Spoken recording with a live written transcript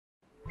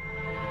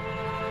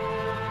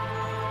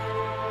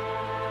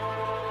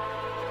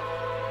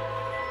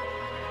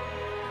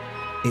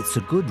It's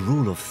a good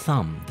rule of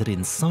thumb that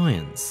in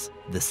science,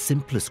 the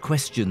simplest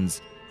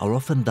questions are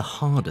often the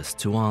hardest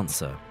to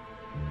answer.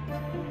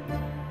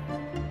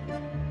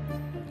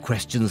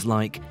 Questions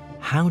like,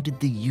 how did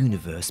the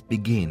universe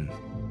begin?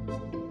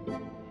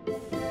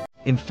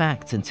 In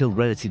fact, until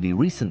relatively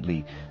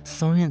recently,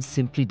 science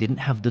simply didn't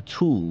have the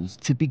tools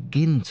to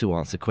begin to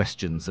answer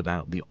questions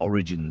about the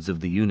origins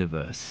of the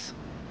universe.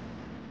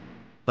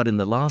 But in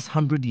the last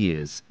 100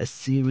 years, a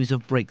series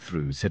of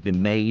breakthroughs have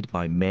been made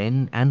by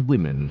men and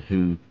women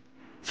who,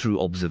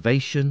 through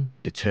observation,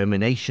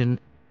 determination,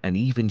 and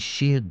even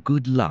sheer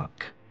good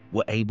luck,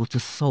 were able to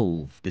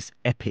solve this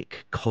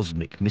epic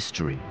cosmic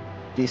mystery.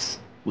 This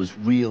was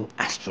real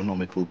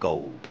astronomical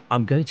gold.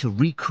 I'm going to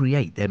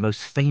recreate their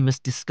most famous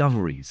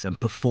discoveries and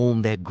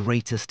perform their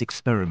greatest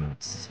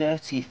experiments.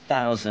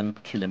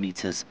 30,000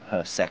 kilometers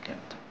per second.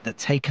 That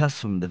take us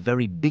from the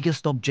very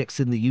biggest objects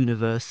in the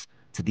universe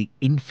to the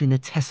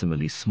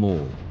infinitesimally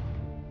small,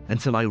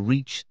 until I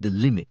reach the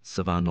limits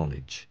of our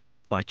knowledge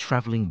by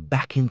traveling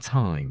back in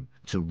time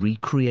to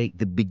recreate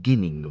the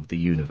beginning of the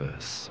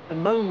universe. The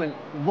moment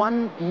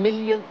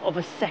 1/1,000,000th of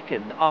a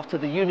second after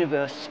the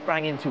universe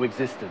sprang into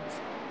existence.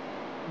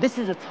 This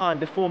is a time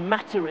before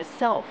matter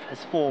itself has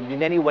formed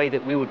in any way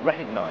that we would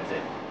recognize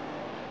it.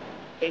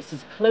 It's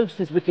as close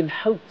as we can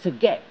hope to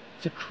get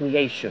to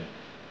creation,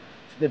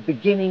 to the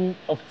beginning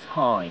of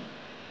time,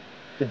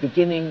 the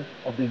beginning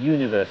of the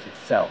universe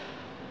itself.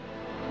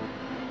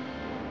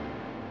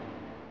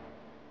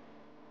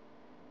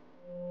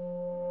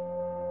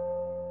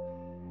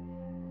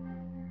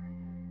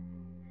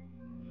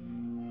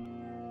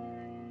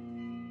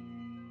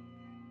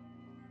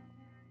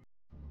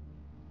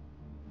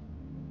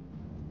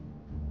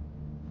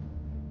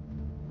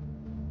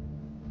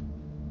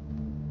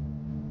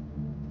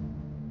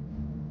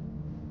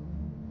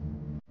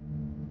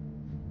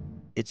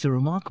 It's a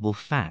remarkable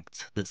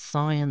fact that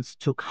science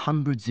took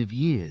hundreds of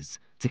years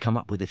to come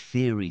up with a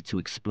theory to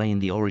explain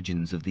the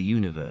origins of the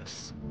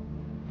universe.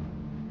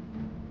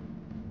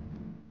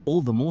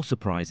 All the more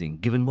surprising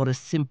given what a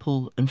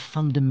simple and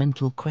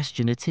fundamental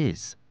question it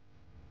is.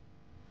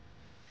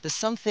 There's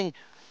something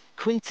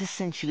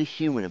quintessentially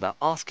human about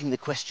asking the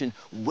question,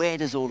 where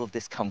does all of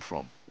this come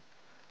from?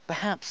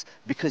 Perhaps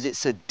because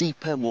it's a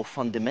deeper, more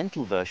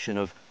fundamental version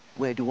of,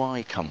 where do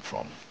I come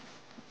from?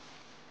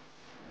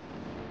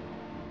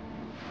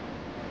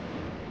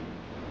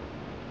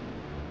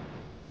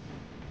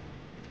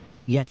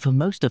 Yet for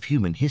most of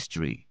human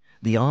history,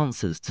 the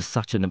answers to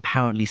such an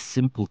apparently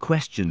simple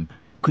question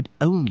could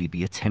only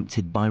be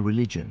attempted by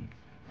religion.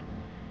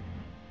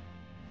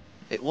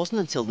 It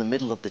wasn't until the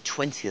middle of the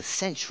 20th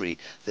century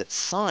that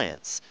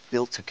science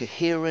built a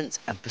coherent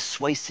and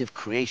persuasive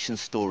creation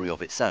story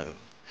of its own.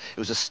 It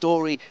was a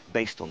story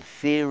based on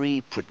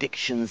theory,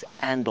 predictions,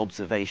 and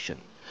observation.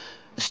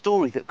 A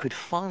story that could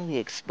finally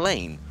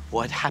explain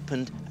what had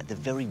happened at the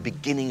very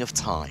beginning of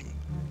time,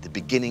 the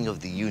beginning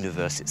of the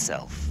universe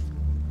itself.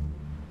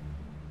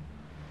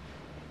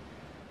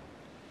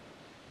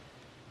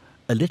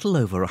 A little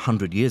over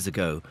 100 years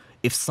ago,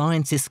 if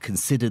scientists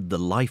considered the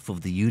life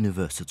of the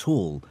universe at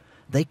all,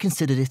 they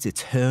considered it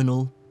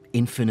eternal,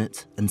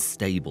 infinite, and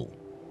stable.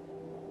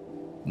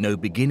 No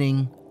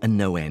beginning and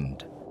no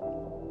end.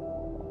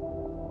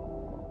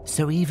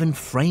 So even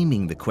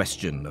framing the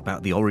question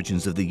about the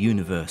origins of the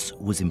universe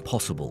was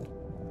impossible.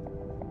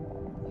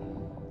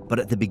 But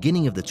at the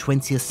beginning of the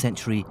 20th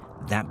century,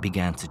 that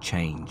began to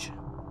change.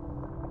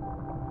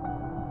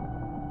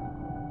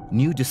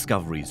 New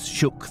discoveries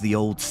shook the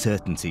old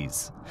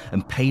certainties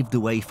and paved the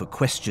way for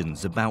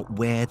questions about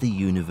where the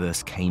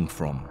universe came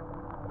from.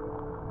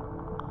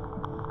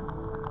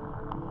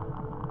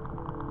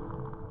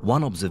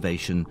 One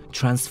observation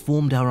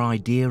transformed our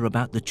idea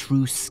about the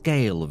true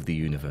scale of the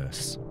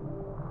universe.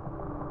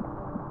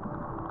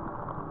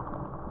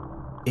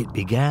 It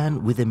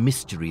began with a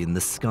mystery in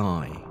the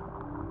sky.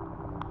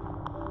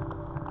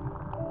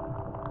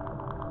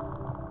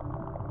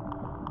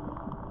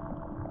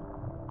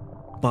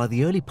 By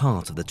the early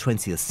part of the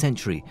 20th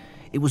century,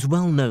 it was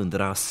well known that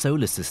our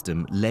solar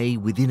system lay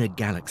within a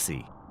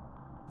galaxy,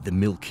 the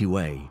Milky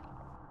Way.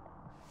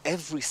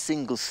 Every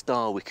single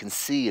star we can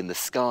see in the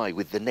sky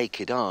with the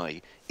naked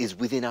eye is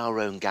within our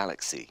own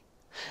galaxy.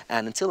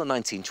 And until the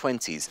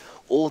 1920s,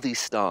 all these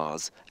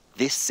stars,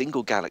 this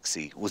single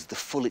galaxy, was the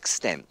full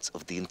extent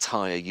of the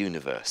entire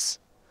universe.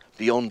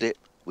 Beyond it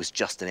was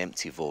just an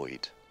empty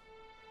void.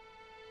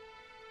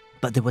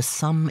 But there were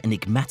some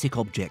enigmatic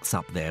objects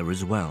up there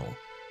as well,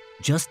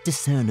 just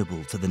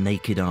discernible to the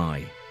naked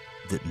eye,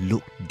 that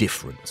looked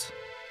different.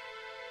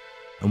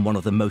 And one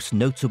of the most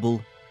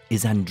notable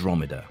is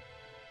Andromeda.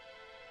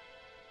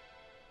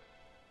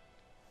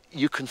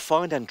 You can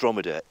find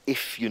Andromeda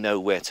if you know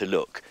where to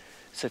look.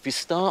 So if you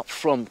start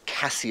from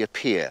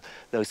Cassiopeia,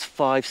 those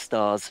 5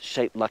 stars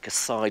shaped like a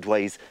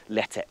sideways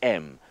letter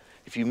M,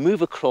 if you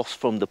move across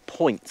from the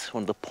point,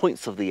 one of the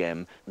points of the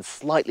M, and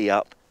slightly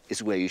up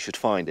is where you should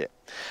find it.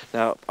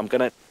 Now, I'm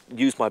going to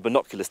use my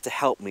binoculars to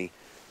help me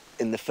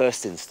in the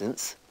first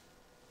instance.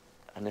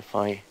 And if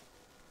I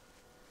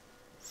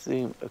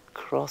zoom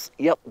across,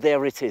 yep,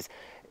 there it is.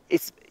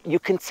 You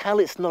can tell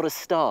it's not a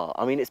star.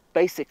 I mean, it's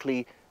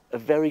basically a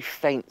very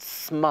faint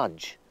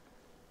smudge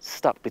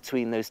stuck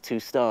between those two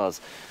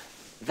stars.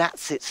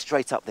 That's it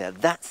straight up there.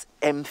 That's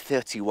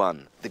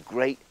M31, the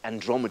Great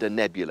Andromeda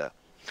Nebula.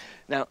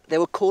 Now, they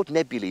were called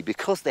nebulae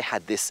because they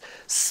had this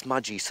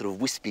smudgy, sort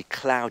of wispy,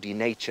 cloudy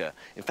nature.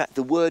 In fact,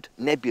 the word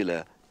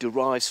nebula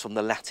derives from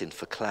the Latin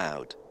for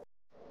cloud.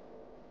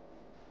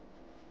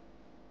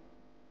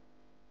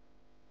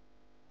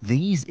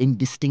 These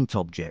indistinct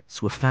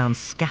objects were found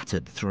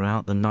scattered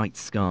throughout the night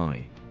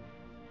sky.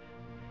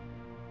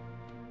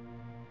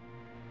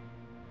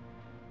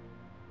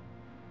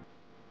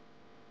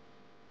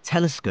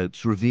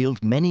 Telescopes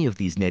revealed many of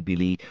these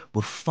nebulae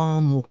were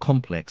far more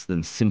complex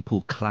than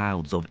simple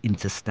clouds of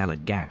interstellar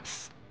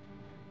gas.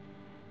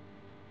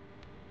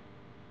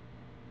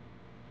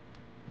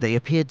 They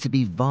appeared to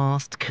be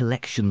vast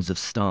collections of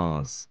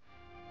stars,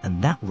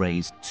 and that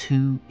raised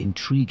two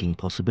intriguing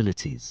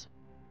possibilities.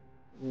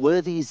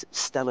 Were these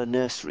stellar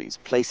nurseries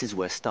places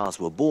where stars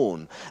were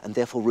born and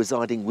therefore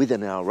residing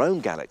within our own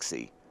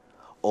galaxy?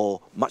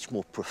 Or much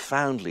more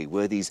profoundly,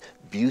 were these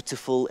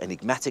beautiful,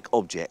 enigmatic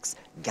objects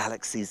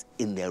galaxies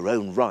in their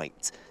own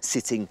right,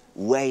 sitting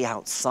way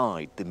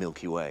outside the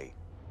Milky Way?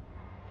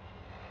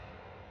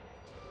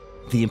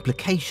 The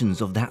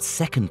implications of that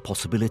second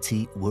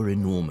possibility were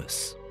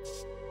enormous.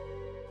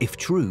 If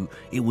true,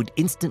 it would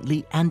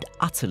instantly and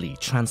utterly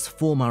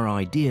transform our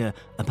idea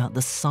about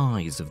the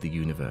size of the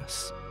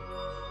universe.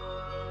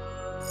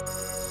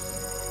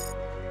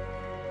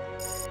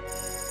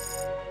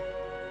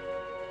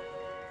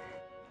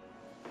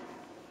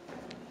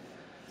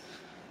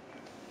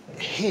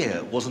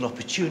 Here was an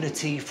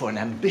opportunity for an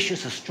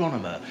ambitious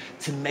astronomer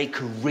to make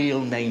a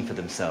real name for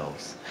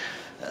themselves.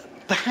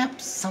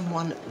 Perhaps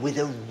someone with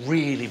a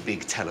really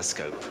big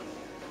telescope.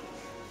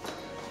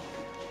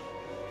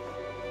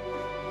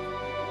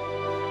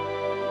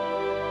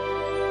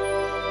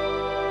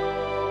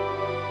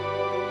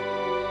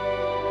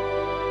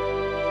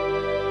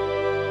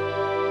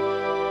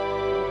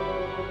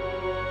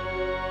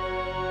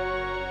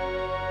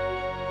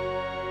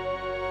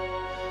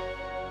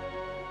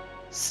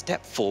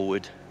 Step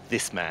forward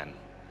this man,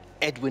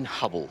 Edwin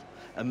Hubble,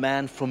 a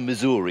man from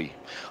Missouri.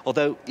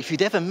 Although, if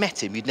you'd ever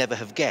met him, you'd never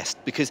have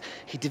guessed, because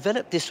he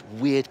developed this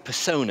weird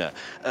persona,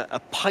 a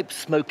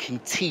pipe-smoking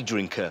tea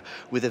drinker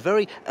with a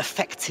very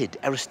affected,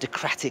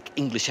 aristocratic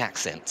English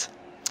accent.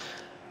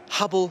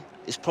 Hubble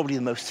is probably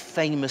the most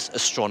famous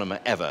astronomer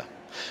ever,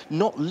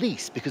 not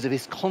least because of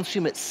his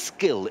consummate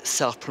skill at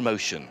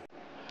self-promotion,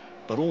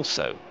 but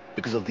also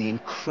because of the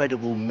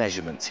incredible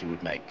measurements he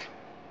would make.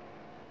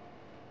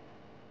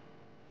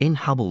 In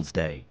Hubble's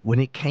day, when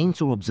it came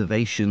to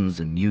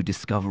observations and new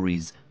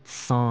discoveries,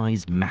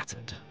 size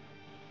mattered.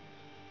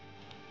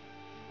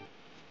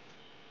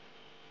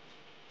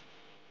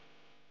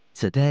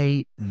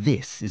 Today,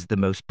 this is the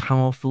most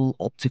powerful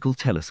optical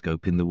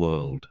telescope in the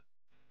world,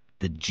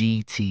 the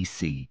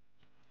GTC,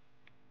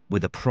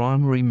 with a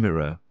primary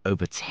mirror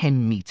over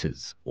 10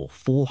 meters or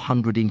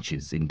 400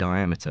 inches in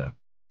diameter,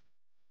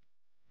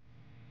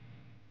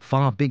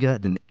 far bigger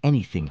than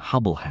anything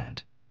Hubble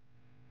had.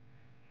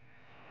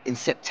 In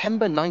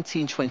September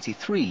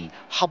 1923,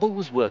 Hubble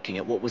was working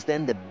at what was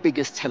then the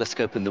biggest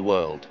telescope in the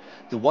world,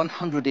 the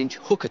 100-inch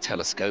Hooker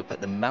telescope at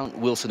the Mount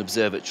Wilson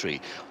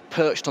Observatory,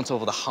 perched on top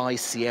of the high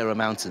Sierra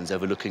Mountains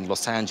overlooking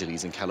Los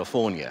Angeles in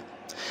California.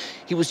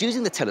 He was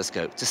using the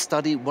telescope to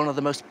study one of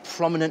the most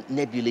prominent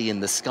nebulae in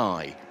the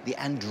sky, the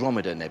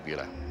Andromeda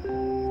Nebula.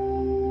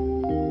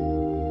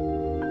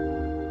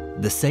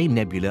 The same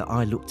nebula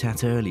I looked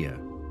at earlier,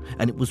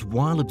 and it was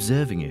while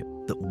observing it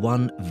that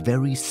one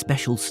very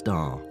special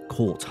star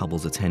caught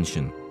Hubble's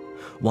attention,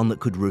 one that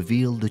could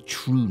reveal the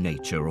true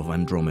nature of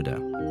Andromeda.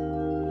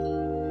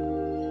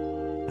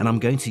 And I'm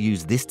going to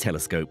use this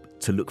telescope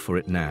to look for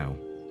it now.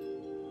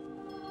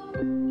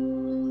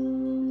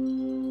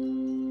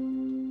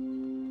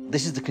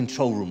 This is the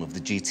control room of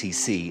the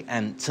GTC,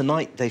 and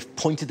tonight they've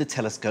pointed the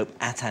telescope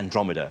at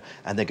Andromeda,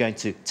 and they're going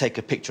to take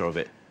a picture of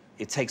it.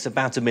 It takes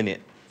about a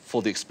minute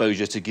for the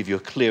exposure to give you a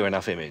clear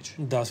enough image.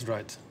 That's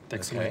right.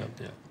 Takes a minute,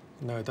 yeah.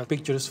 Now that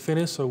picture is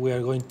finished, so we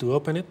are going to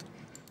open it.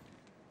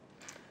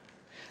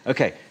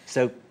 Okay,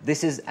 so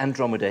this is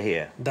Andromeda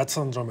here. That's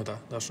Andromeda,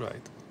 that's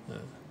right. Yeah.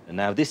 And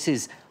now this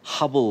is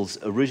Hubble's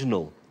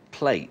original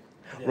plate.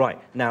 Yeah. Right,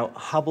 now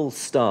Hubble's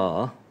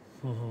star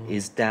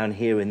is down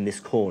here in this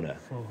corner.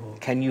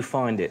 Can you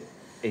find it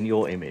in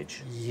your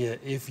image? Yeah,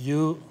 if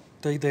you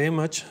take the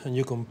image and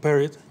you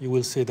compare it, you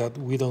will see that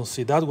we don't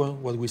see that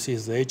one. What we see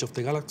is the edge of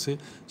the galaxy,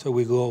 so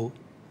we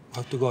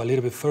have to go a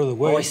little bit further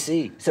away. Oh, I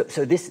see. So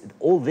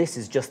all this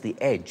is just the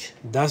edge?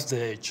 That's the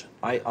edge.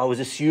 I was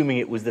assuming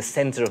it was the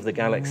center of the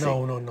galaxy.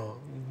 No.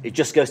 It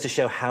just goes to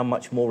show how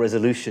much more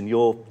resolution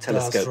your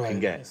telescope can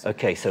get. Yes.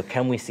 Okay, so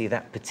can we see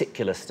that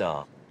particular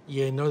star?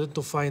 Yeah, in order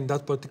to find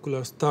that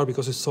particular star,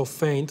 because it's so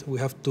faint, we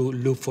have to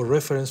look for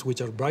reference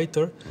which are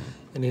brighter.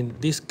 And in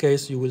this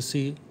case, you will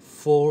see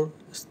 4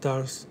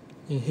 stars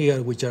in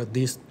here, which are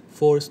these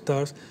 4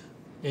 stars,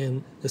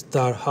 and the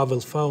star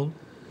Hubble found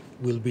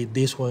will be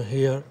this one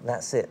here.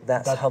 That's it.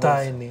 That's that Hubble's.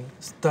 tiny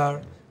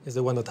star is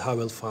the one that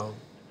Hubble found.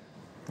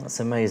 That's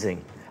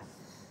amazing.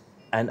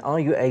 And are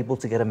you able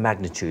to get a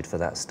magnitude for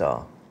that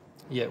star?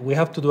 Yeah, we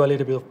have to do a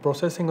little bit of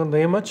processing on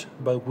the image,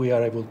 but we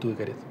are able to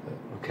get it.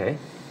 Okay.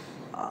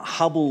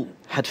 Hubble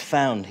had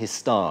found his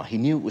star. He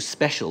knew it was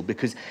special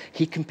because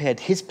he compared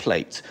his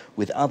plate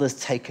with others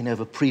taken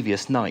over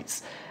previous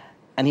nights.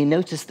 And he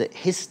noticed that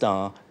his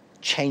star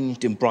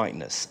changed in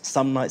brightness.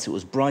 Some nights it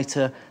was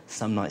brighter,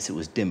 some nights it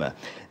was dimmer.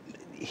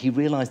 He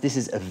realized this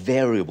is a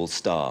variable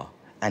star,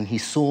 and he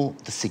saw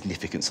the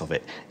significance of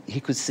it. He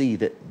could see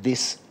that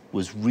this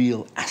was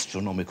real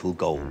astronomical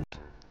gold.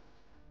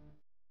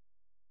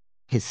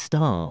 His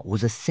star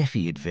was a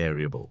Cepheid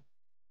variable.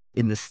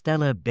 In the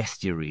stellar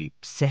bestiary,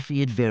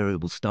 Cepheid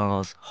variable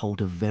stars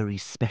hold a very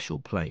special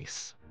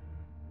place.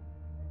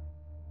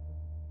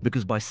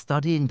 Because by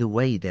studying the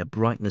way their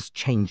brightness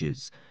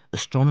changes,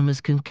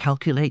 astronomers can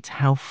calculate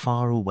how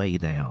far away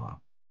they are.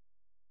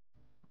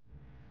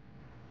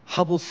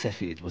 Hubble's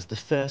Cepheid was the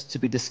first to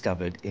be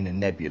discovered in a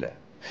nebula,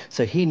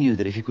 so he knew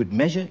that if he could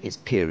measure its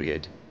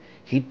period,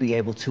 he'd be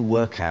able to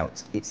work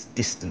out its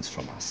distance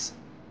from us.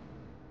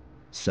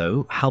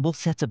 So Hubble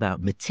set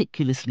about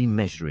meticulously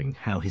measuring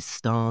how his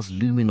star's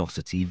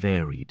luminosity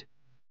varied.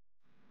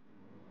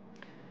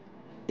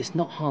 It's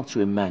not hard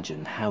to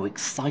imagine how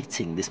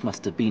exciting this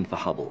must have been for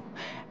Hubble.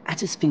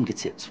 At his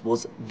fingertips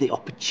was the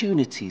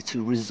opportunity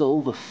to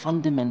resolve a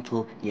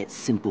fundamental yet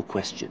simple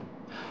question.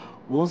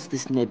 Was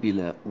this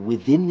nebula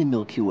within the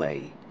Milky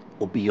Way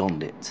or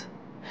beyond it?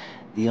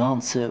 The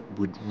answer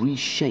would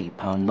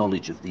reshape our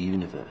knowledge of the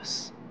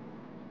universe.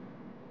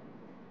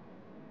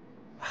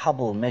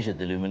 Hubble measured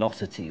the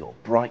luminosity or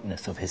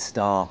brightness of his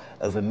star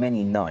over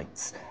many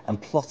nights and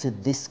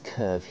plotted this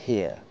curve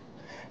here.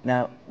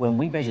 Now, when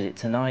we measured it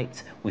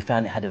tonight, we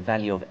found it had a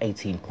value of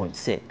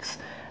 18.6.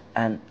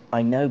 And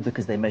I know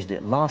because they measured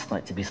it last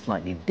night to be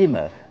slightly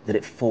dimmer that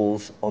it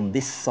falls on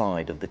this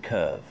side of the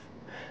curve.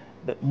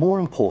 But more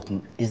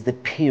important is the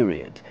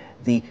period,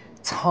 the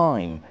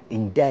time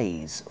in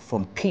days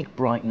from peak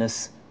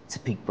brightness to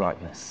peak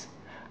brightness.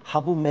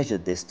 Hubble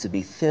measured this to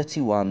be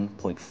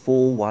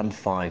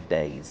 31.415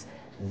 days.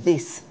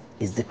 This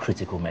is the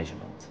critical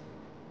measurement.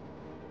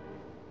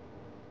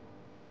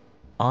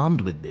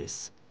 Armed with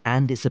this,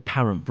 and its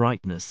apparent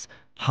brightness,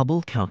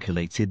 Hubble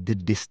calculated the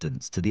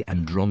distance to the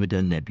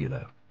Andromeda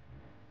Nebula.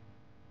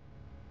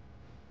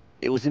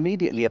 It was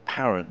immediately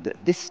apparent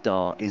that this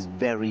star is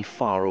very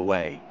far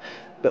away.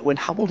 But when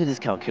Hubble did his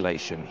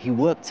calculation, he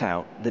worked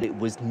out that it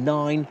was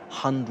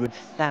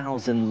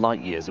 900,000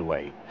 light years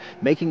away,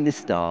 making this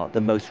star the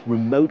most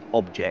remote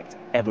object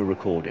ever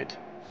recorded.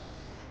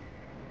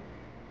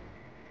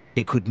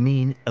 It could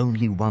mean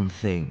only one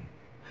thing.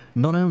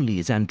 Not only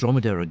is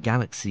Andromeda a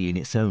galaxy in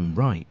its own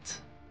right,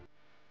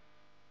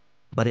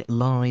 but it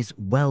lies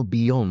well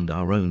beyond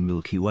our own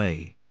Milky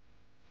Way.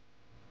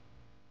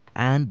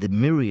 And the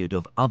myriad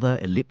of other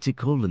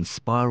elliptical and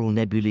spiral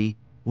nebulae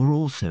were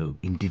also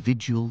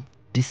individual,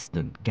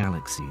 distant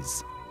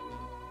galaxies.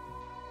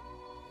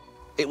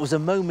 It was a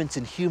moment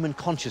in human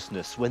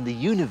consciousness when the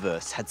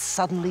universe had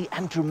suddenly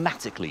and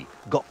dramatically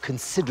got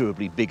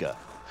considerably bigger.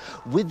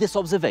 With this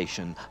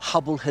observation,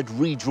 Hubble had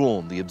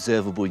redrawn the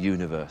observable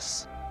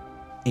universe.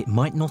 It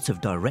might not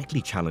have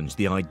directly challenged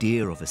the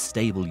idea of a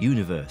stable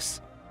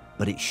universe,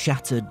 but it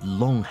shattered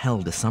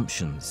long-held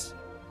assumptions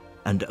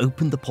and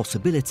opened the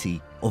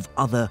possibility of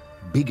other,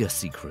 bigger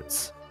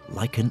secrets,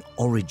 like an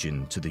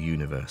origin to the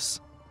universe.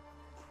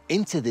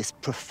 Into this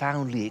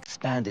profoundly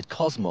expanded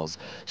cosmos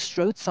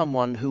strode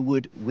someone who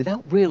would,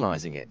 without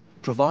realizing it,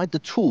 provide the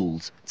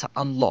tools to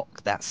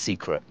unlock that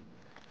secret.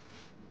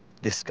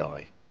 This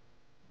guy.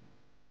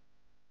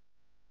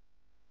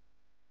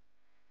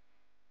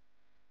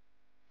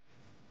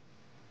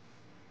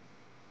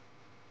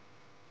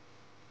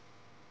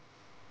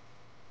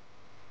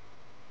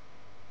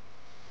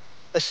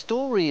 A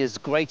story as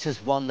great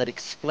as one that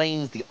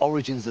explains the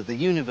origins of the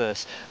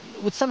universe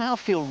would somehow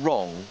feel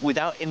wrong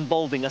without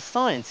involving a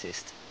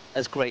scientist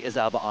as great as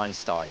Albert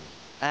Einstein.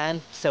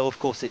 And so, of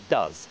course, it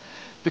does.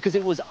 Because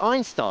it was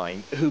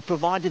Einstein who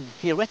provided the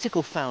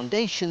theoretical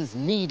foundations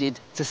needed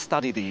to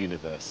study the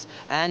universe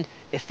and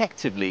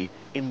effectively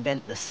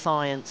invent the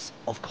science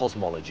of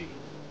cosmology.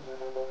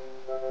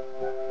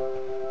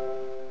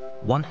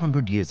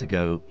 100 years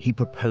ago, he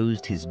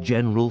proposed his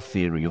general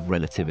theory of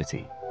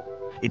relativity.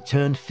 It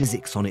turned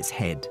physics on its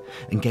head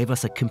and gave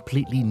us a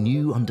completely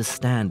new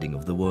understanding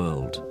of the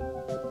world.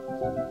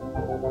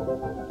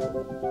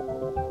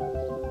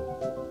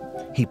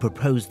 He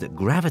proposed that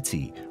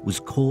gravity was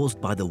caused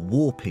by the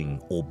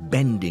warping or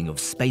bending of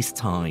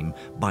space-time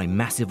by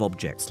massive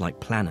objects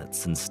like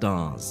planets and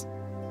stars.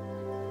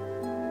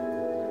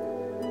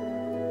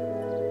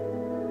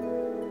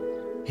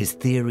 His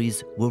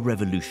theories were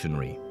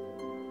revolutionary.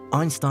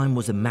 Einstein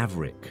was a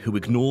maverick who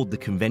ignored the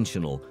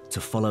conventional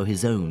to follow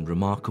his own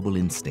remarkable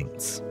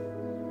instincts.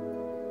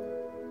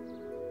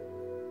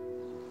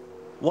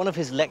 One of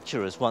his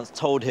lecturers once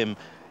told him,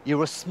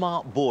 "You're a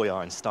smart boy,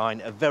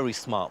 Einstein, a very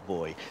smart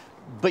boy.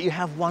 But you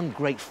have one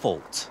great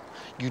fault.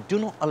 You do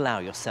not allow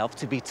yourself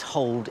to be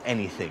told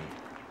anything.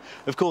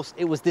 Of course,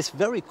 it was this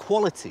very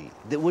quality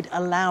that would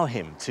allow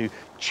him to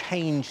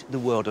change the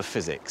world of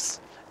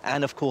physics,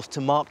 and of course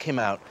to mark him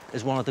out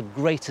as one of the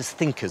greatest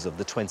thinkers of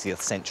the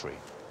 20th century.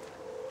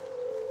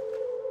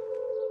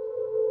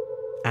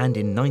 And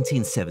in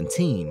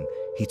 1917,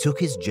 he took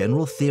his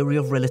general theory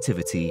of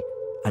relativity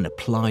and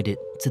applied it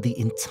to the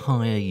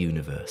entire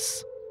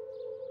universe.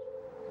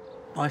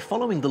 By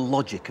following the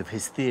logic of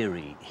his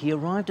theory, he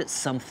arrived at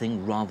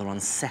something rather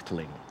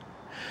unsettling.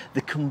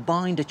 The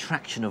combined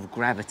attraction of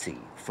gravity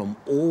from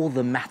all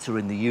the matter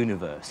in the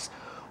universe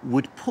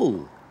would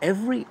pull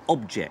every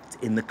object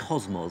in the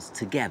cosmos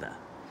together,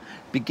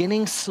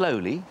 beginning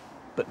slowly,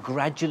 but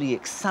gradually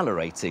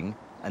accelerating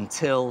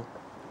until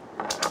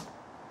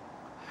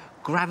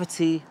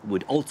gravity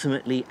would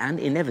ultimately and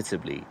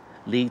inevitably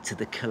lead to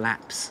the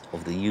collapse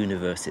of the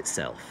universe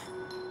itself.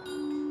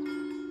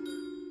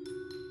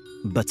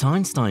 But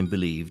Einstein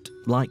believed,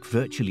 like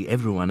virtually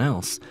everyone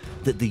else,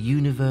 that the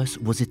universe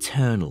was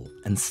eternal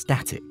and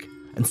static,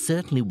 and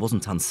certainly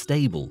wasn't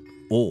unstable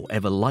or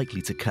ever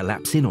likely to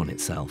collapse in on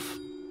itself.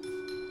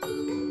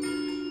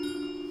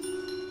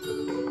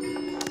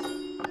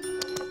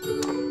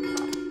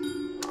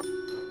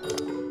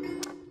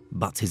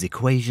 But his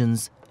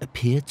equations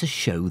appeared to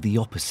show the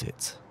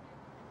opposite.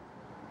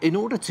 In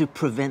order to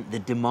prevent the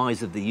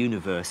demise of the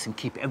universe and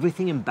keep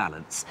everything in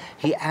balance,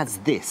 he adds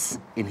this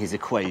in his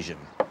equation: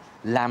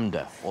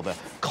 lambda, or the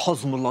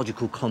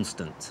cosmological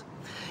constant.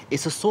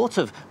 It's a sort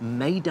of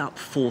made-up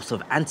force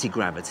of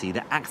anti-gravity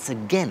that acts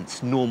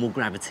against normal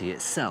gravity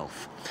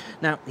itself.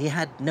 Now, he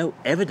had no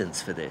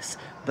evidence for this,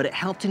 but it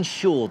helped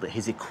ensure that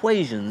his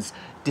equations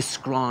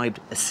described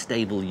a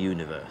stable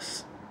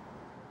universe.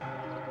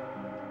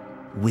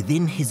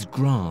 Within his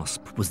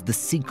grasp was the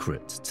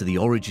secret to the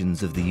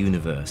origins of the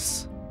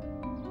universe.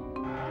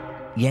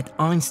 Yet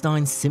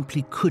Einstein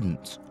simply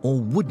couldn't or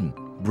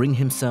wouldn't bring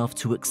himself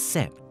to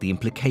accept the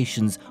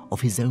implications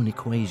of his own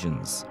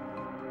equations.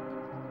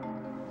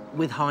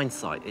 With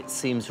hindsight, it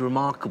seems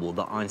remarkable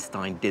that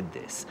Einstein did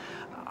this.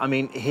 I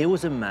mean, here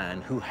was a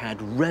man who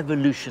had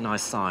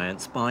revolutionized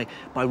science by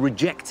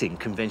rejecting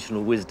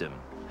conventional wisdom.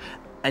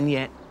 And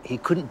yet, he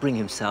couldn't bring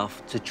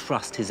himself to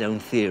trust his own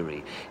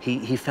theory.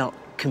 He felt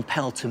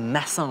compelled to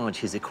massage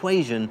his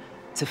equation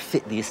to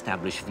fit the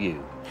established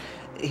view.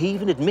 He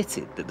even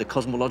admitted that the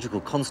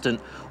cosmological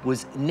constant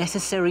was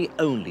necessary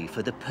only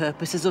for the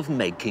purposes of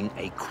making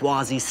a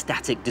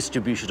quasi-static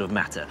distribution of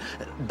matter,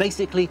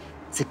 basically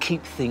to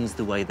keep things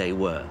the way they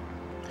were.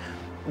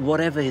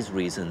 Whatever his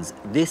reasons,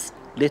 this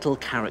little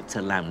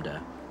character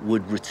lambda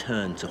would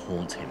return to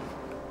haunt him.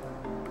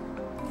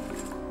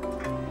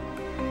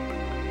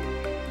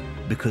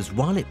 Because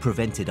while it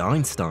prevented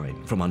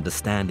Einstein from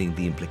understanding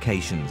the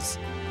implications,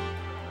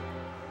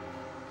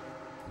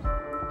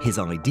 his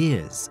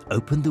ideas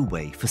opened the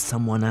way for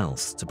someone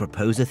else to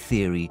propose a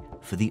theory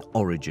for the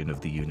origin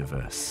of the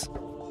universe.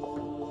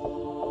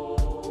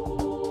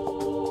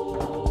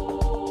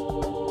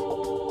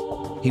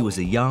 He was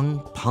a young,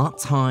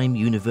 part-time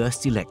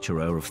university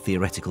lecturer of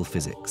theoretical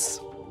physics.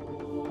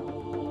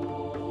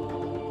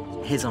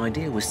 His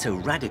idea was so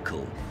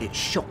radical, it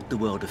shocked the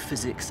world of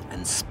physics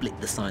and split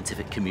the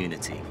scientific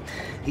community.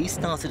 He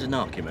started an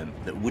argument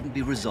that wouldn't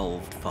be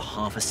resolved for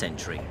half a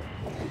century.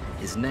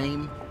 His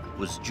name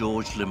was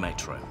Georges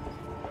Lemaitre.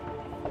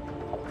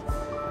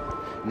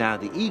 Now,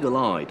 the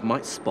eagle-eyed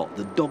might spot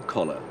the dog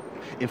collar.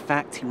 In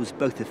fact, he was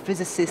both a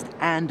physicist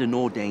and an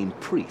ordained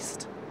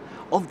priest.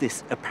 Of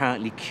this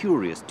apparently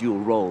curious dual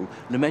role,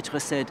 Lemaitre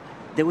said,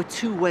 "There were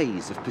two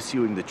ways of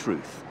pursuing the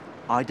truth.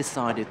 I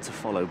decided to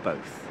follow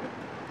both."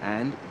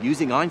 And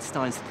using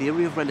Einstein's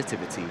theory of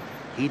relativity,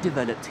 he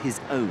developed his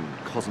own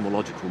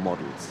cosmological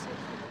models.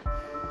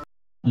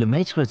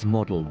 Lemaitre's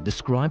model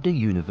described a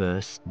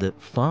universe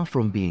that, far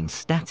from being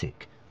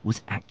static,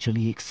 was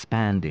actually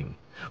expanding,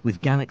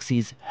 with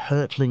galaxies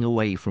hurtling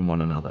away from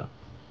one another.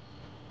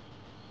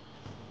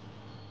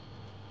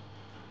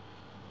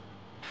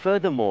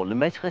 Furthermore,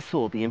 Lemaitre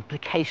saw the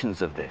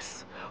implications of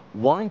this.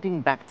 Winding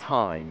back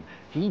time,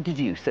 he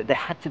deduced that there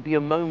had to be a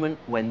moment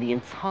when the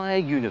entire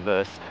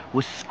universe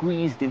was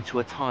squeezed into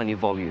a tiny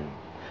volume,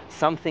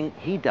 something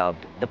he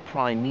dubbed the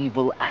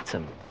primeval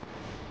atom.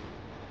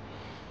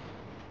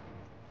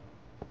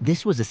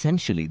 This was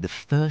essentially the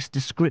first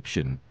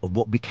description of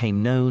what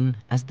became known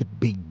as the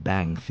Big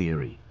Bang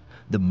Theory,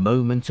 the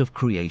moment of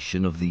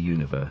creation of the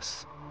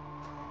universe.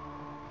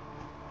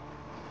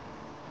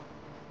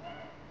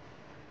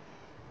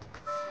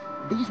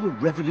 These were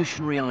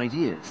revolutionary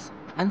ideas,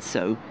 and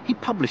so he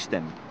published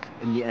them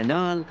in the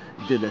Annales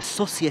de la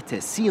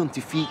Société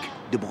Scientifique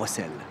de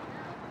Bruxelles,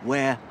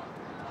 where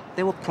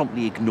they were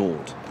promptly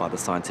ignored by the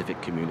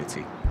scientific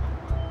community.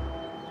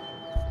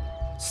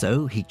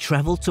 So he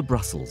traveled to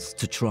Brussels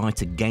to try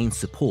to gain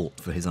support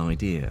for his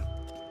idea.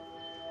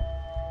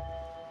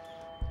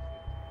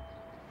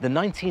 The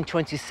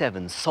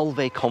 1927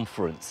 Solvay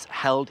Conference,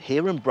 held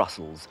here in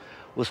Brussels,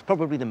 was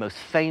probably the most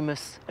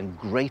famous and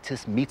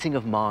greatest meeting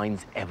of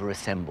minds ever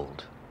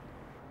assembled.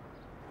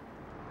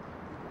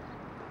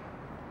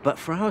 But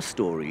for our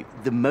story,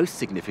 the most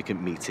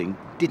significant meeting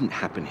didn't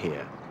happen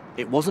here.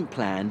 It wasn't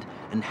planned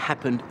and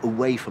happened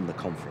away from the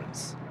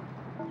conference.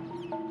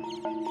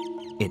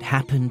 It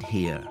happened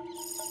here.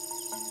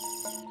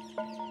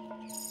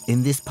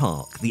 In this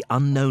park, the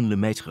unknown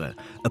Lemaitre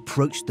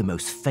approached the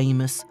most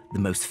famous, the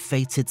most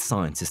fated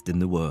scientist in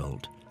the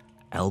world,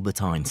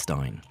 Albert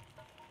Einstein.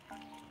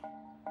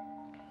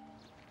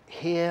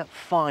 Here,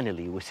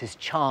 finally, was his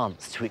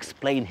chance to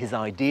explain his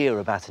idea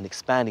about an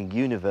expanding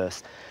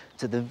universe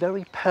to the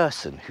very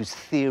person whose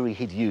theory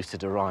he'd used to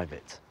derive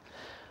it.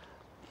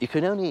 You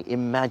can only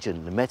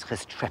imagine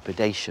Lemaitre's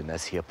trepidation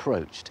as he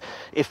approached.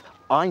 If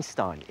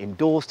Einstein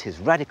endorsed his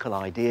radical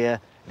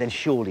idea, then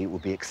surely it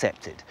would be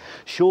accepted.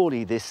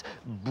 Surely this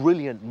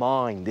brilliant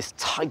mind, this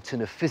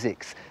titan of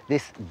physics,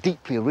 this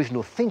deeply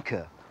original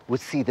thinker would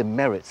see the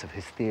merits of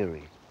his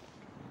theory.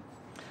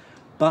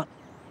 But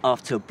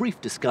after a brief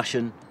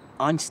discussion,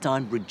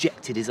 Einstein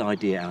rejected his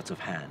idea out of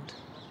hand.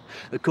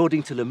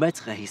 According to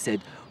Lemaitre, he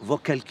said, "Vos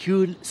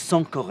calculs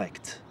sont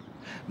corrects,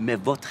 mais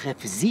votre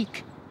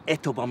physique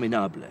est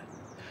abominable."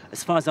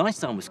 As far as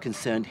Einstein was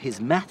concerned,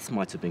 his maths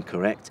might have been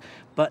correct,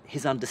 but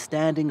his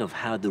understanding of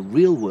how the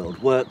real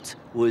world worked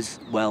was,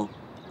 well,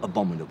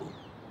 abominable.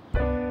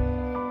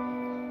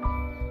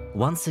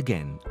 Once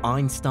again,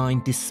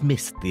 Einstein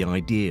dismissed the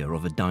idea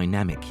of a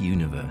dynamic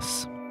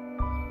universe.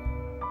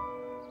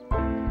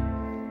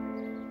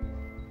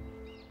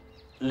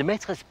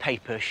 Lemaitre's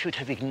paper should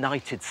have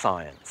ignited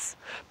science,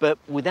 but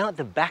without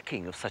the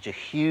backing of such a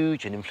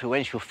huge and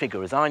influential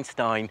figure as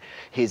Einstein,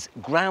 his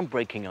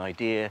groundbreaking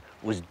idea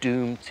was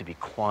doomed to be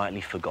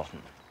quietly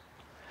forgotten.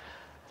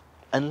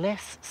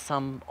 Unless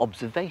some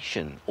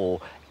observation or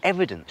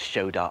evidence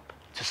showed up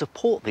to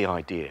support the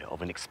idea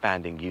of an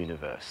expanding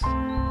universe.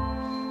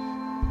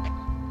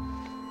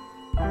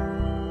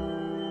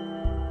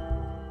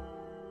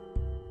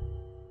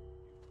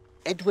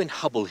 Edwin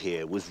Hubble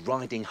here was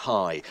riding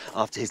high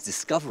after his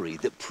discovery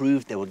that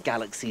proved there were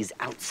galaxies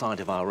outside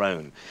of our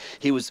own.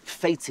 He was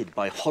feted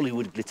by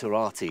Hollywood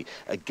glitterati,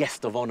 a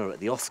guest of honor at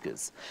the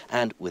Oscars,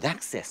 and with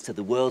access to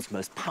the world's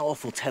most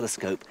powerful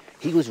telescope,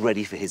 he was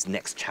ready for his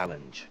next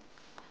challenge.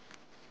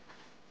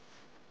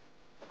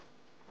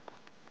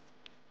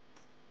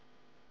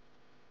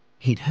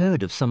 He'd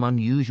heard of some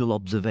unusual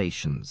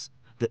observations,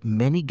 that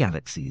many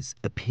galaxies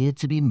appeared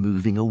to be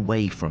moving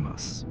away from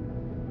us.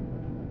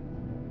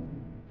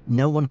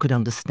 No one could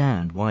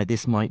understand why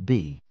this might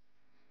be.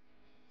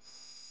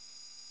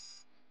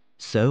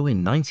 So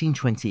in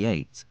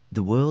 1928,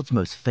 the world's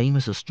most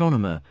famous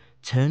astronomer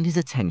turned his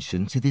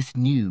attention to this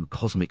new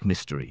cosmic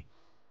mystery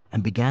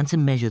and began to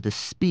measure the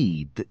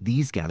speed that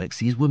these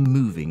galaxies were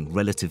moving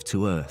relative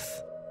to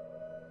Earth.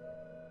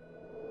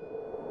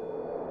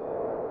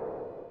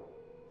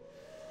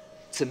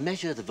 To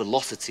measure the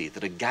velocity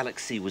that a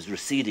galaxy was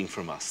receding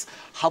from us,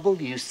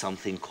 Hubble used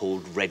something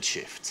called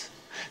redshift.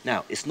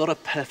 Now, it's not a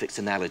perfect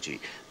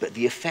analogy, but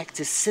the effect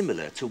is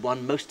similar to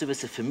one most of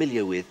us are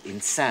familiar with in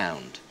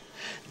sound.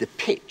 The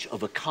pitch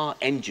of a car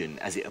engine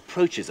as it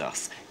approaches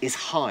us is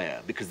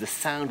higher because the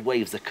sound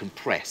waves are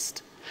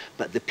compressed,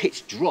 but the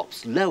pitch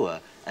drops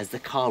lower as the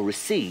car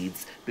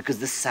recedes because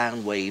the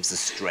sound waves are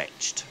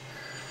stretched.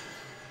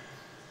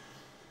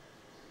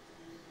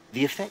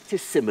 The effect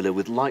is similar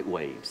with light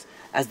waves.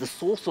 As the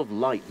source of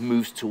light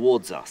moves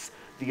towards us,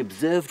 the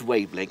observed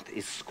wavelength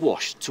is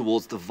squashed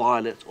towards the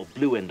violet or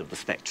blue end of the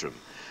spectrum.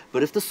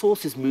 But if the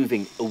source is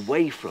moving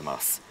away from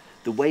us,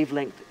 the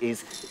wavelength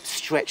is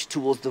stretched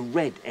towards the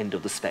red end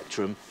of the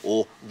spectrum,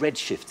 or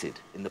redshifted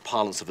in the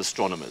parlance of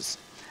astronomers.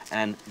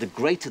 And the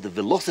greater the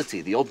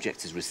velocity the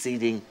object is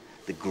receding,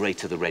 the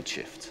greater the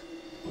redshift.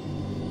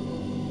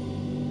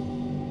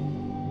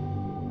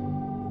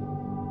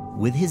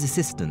 With his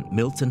assistant,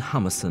 Milton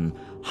Hummerson,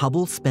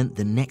 Hubble spent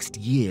the next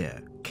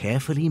year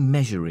carefully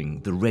measuring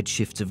the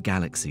redshift of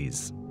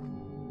galaxies.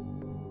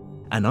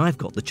 And I've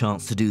got the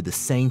chance to do the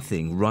same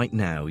thing right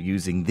now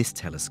using this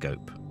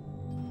telescope.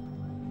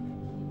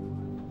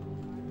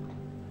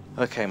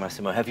 Okay,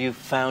 Massimo, have you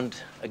found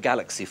a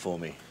galaxy for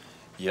me?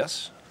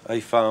 Yes, I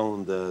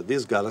found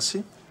this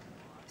galaxy.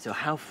 So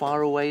how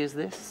far away is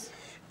this?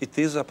 It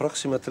is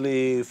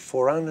approximately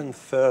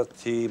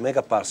 430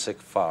 megaparsec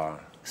far.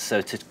 So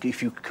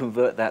if you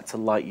convert that to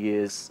light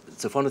years,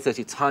 so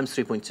 430 times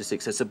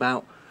 3.26, it's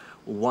about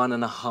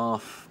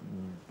 1.5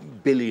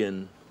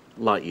 billion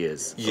light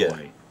years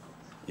away.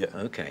 Yeah.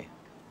 Okay.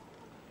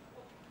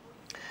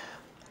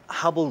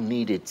 Hubble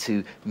needed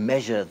to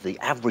measure the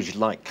average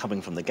light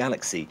coming from the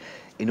galaxy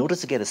in order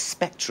to get a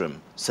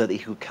spectrum so that he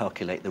could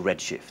calculate the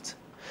redshift.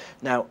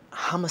 Now,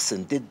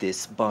 Hummerson did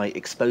this by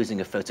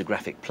exposing a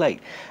photographic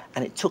plate,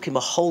 and it took him a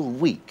whole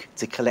week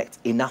to collect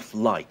enough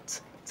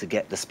light to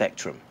get the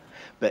spectrum.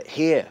 But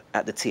here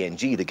at the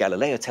TNG, the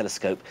Galileo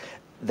telescope,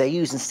 they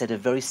use instead a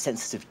very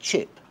sensitive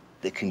chip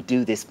that can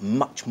do this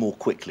much more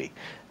quickly.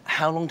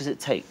 How long does it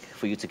take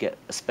for you to get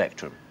a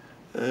spectrum?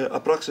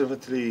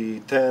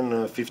 Approximately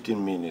 10-15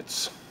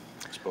 minutes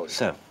exposure.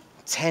 So,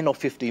 10 or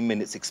 15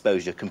 minutes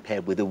exposure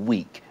compared with a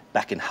week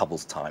back in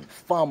Hubble's time.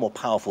 Far more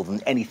powerful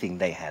than anything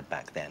they had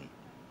back then.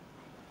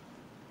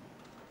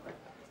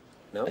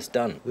 No? It's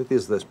done. That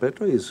is, the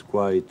spectra is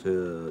quite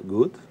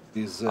good.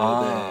 This,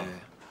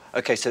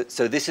 Okay,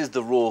 so this is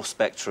the raw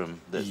spectrum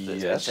that's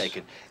Yes. been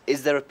taken.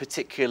 Is there a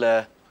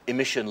particular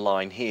emission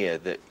line here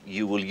that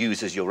you will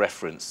use as your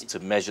reference to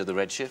measure the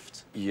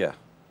redshift? Yeah.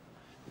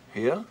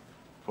 Here,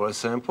 for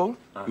example,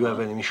 you have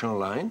an emission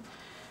line,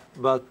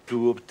 but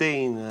to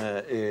obtain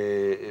a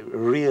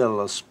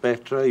real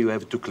spectra, you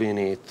have to clean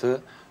it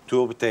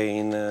to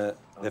obtain the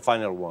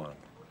final one.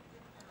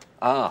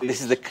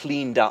 This is the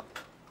cleaned up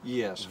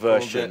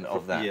version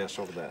of that. Yes,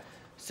 of that.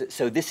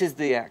 So this is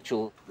the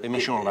actual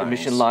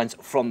Emission lines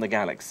from the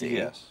galaxy.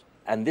 Yes.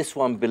 And this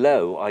one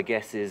below, I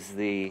guess, is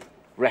the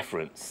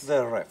reference.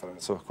 The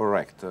reference, so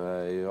correct,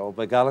 of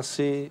a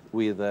galaxy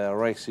with a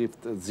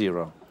redshift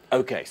 0.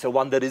 Okay, so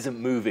one that isn't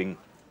moving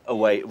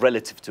away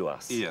relative to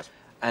us. Yes.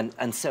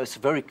 And so it's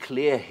very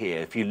clear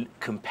here, if you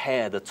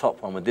compare the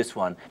top one with this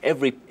one,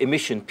 every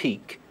emission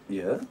peak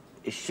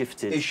is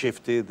shifted. It's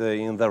shifted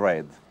in the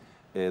red.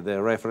 The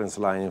reference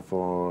line,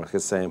 for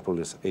example,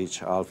 is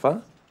H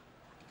alpha.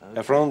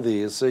 And from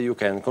this, you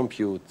can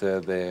compute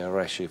the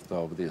redshift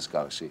of this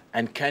galaxy.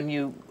 And can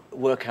you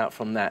work out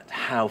from that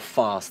how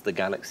fast the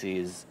galaxy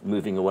is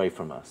moving away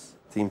from us?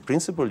 In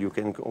principle, you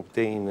can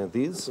obtain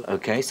this.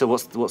 Okay, so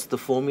what's the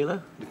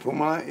formula? The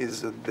formula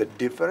is the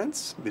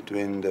difference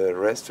between the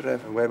rest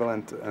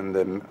wavelength and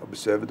the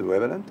observed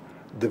wavelength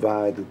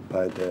divided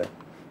by the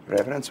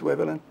reference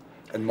wavelength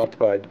and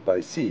multiplied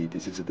by C.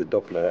 This is the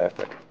Doppler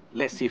effect.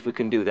 Let's see if we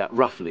can do that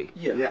roughly.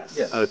 Yes.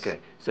 Okay,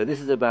 so this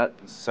is about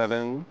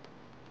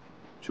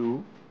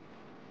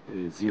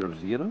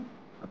 7,2,0,0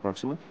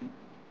 approximately.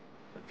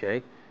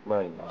 okay,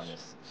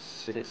 Minus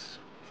 6,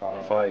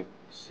 5,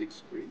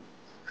 6,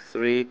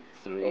 3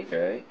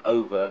 Okay.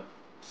 over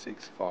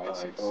 6, 5,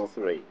 6.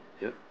 3.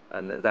 Yep.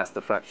 And that's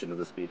the fraction of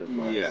the speed of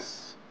light.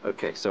 Yes.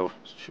 Okay, so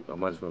I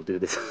might as well do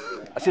this.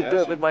 I should do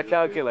it with my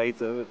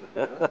calculator.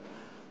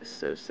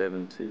 So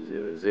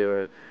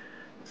 7,2,0,0,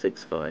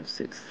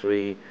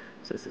 6,5,6,3.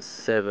 So this is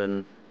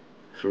 7,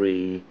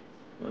 3,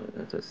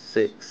 that's a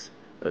 6.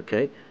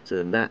 Okay, so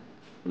then that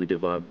we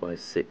divide by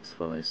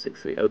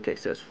 6,5,6,3. Okay,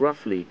 so it's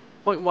roughly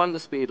 0.1 the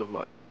speed of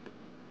light.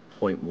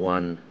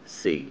 0.1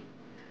 c.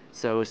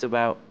 So it's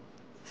about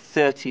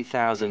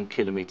 30,000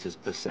 kilometers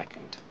per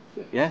second.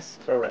 Yes?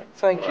 Correct.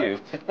 Thank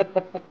you.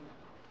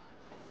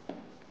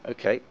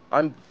 Okay,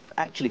 I'm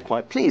actually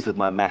quite pleased with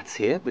my maths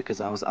here because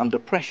I was under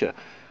pressure.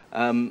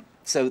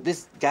 So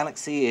this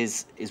galaxy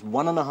is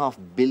 1.5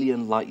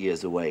 billion light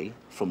years away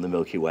from the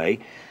Milky Way,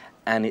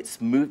 and it's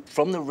moved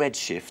from the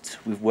redshift.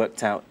 We've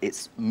worked out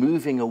it's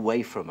moving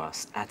away from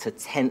us at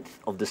 1/10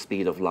 of the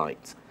speed of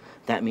light.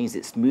 That means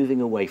it's moving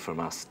away from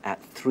us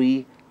at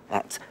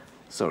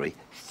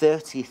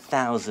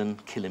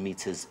 30,000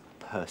 kilometers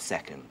per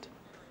second.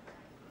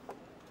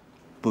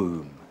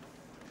 Boom.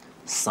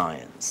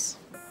 Science.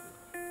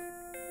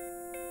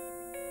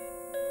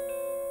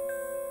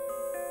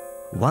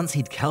 Once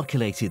he'd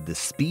calculated the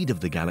speed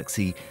of the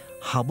galaxy,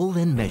 Hubble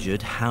then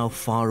measured how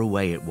far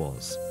away it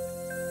was.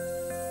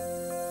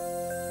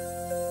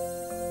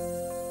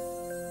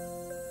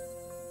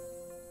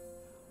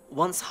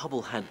 Once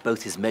Hubble had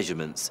both his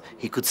measurements,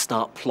 he could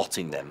start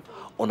plotting them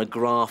on a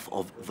graph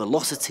of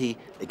velocity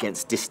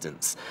against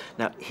distance.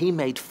 Now, he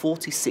made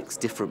 46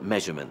 different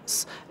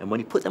measurements, and when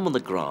he put them on the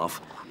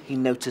graph, he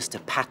noticed a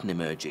pattern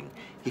emerging.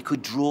 He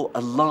could draw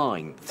a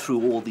line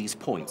through all these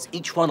points.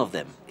 Each one of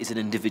them is an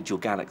individual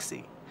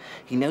galaxy.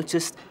 He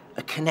noticed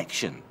a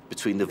connection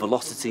between the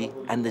velocity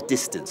and the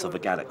distance of a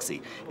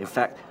galaxy. In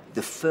fact,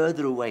 the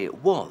further away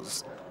it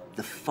was,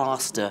 the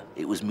faster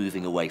it was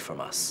moving away from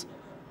us.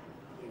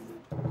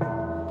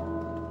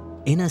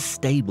 In a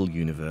stable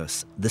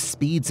universe, the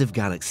speeds of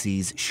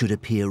galaxies should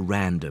appear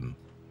random.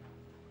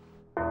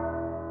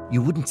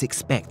 You wouldn't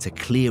expect a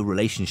clear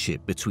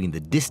relationship between the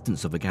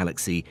distance of a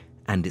galaxy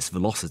and its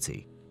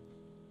velocity.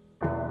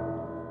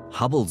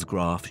 Hubble's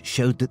graph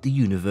showed that the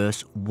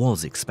universe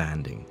was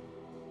expanding,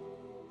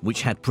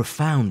 which had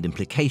profound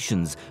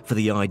implications for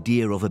the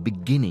idea of a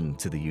beginning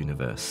to the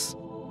universe.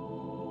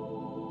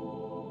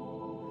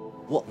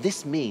 What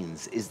this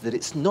means is that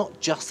it's not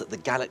just that the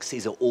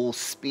galaxies are all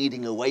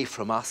speeding away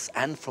from us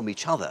and from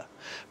each other,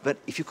 but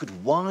if you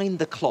could wind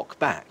the clock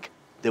back,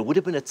 there would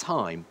have been a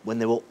time when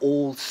they were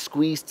all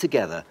squeezed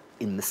together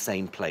in the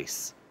same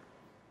place.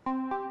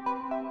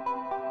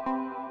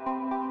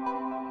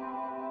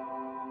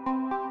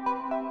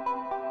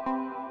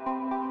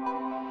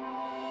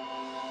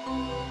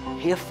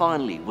 Here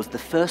finally was the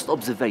first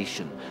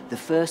observation, the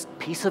first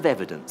piece of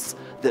evidence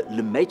that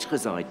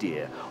Lemaitre's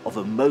idea of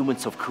a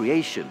moment of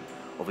creation,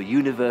 of a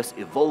universe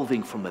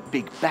evolving from a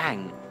Big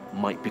Bang,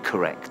 might be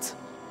correct.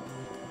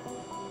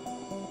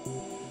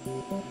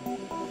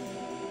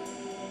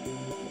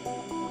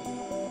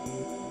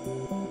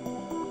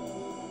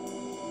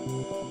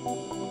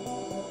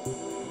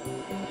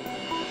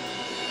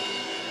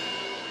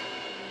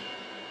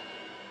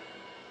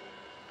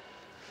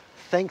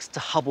 Thanks to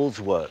Hubble's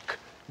work,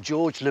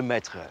 Georges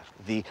Lemaitre,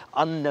 the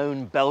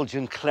unknown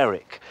Belgian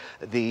cleric,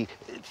 the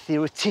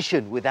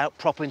theoretician without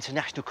proper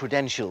international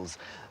credentials,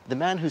 the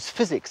man whose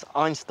physics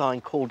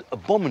Einstein called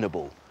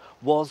abominable,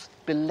 was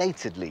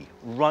belatedly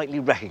rightly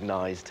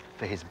recognized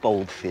for his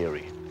bold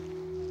theory.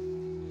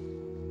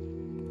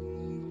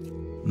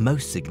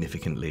 Most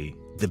significantly,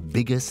 the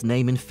biggest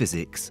name in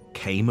physics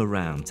came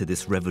around to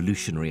this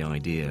revolutionary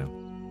idea.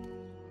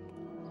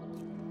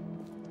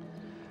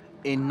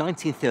 In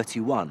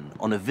 1931,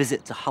 on a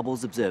visit to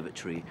Hubble's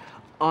observatory,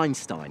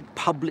 Einstein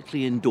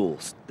publicly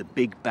endorsed the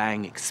Big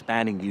Bang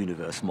expanding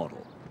universe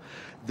model.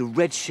 The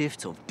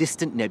redshift of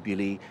distant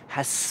nebulae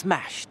has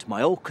smashed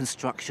my old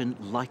construction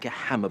like a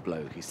hammer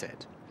blow, he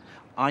said.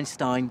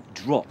 Einstein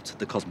dropped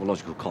the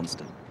cosmological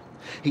constant.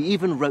 He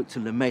even wrote to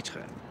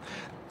Lemaitre,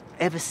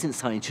 "Ever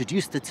since I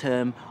introduced the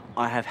term,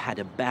 I have had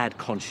a bad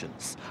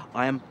conscience.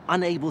 I am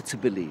unable to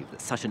believe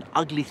that such an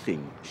ugly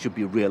thing should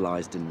be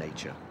realized in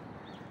nature."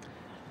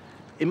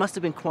 It must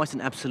have been quite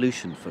an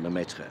absolution for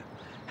Lemaitre.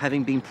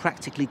 Having been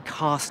practically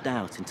cast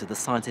out into the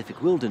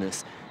scientific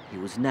wilderness, he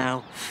was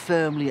now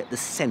firmly at the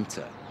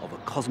center of a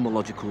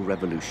cosmological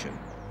revolution.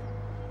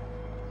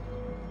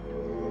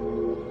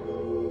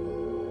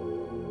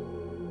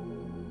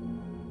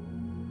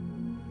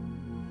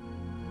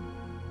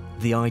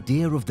 The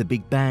idea of the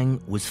Big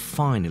Bang was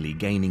finally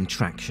gaining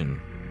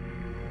traction.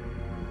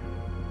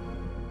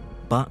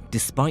 But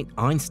despite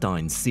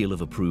Einstein's seal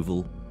of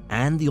approval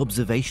and the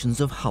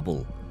observations of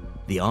Hubble,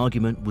 the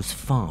argument was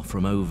far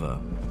from over.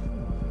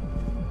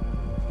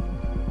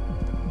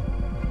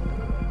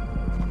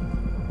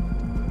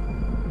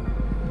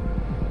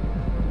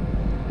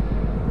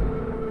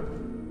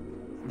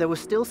 There were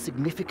still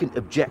significant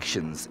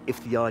objections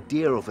if the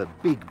idea of a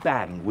Big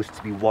Bang was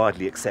to be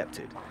widely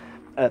accepted.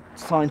 A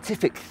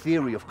scientific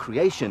theory of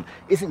creation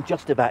isn't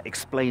just about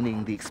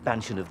explaining the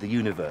expansion of the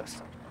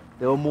universe.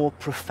 There are more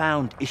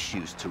profound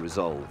issues to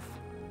resolve.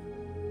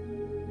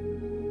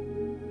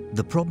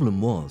 The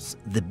problem was,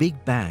 the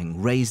Big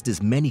Bang raised as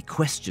many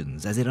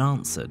questions as it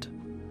answered.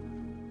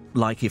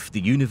 Like if the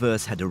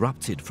universe had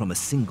erupted from a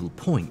single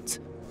point,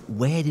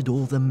 where did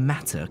all the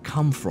matter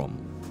come from?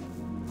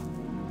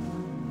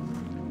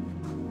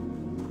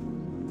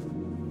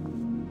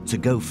 To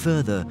go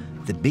further,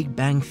 the Big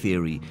Bang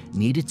theory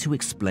needed to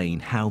explain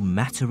how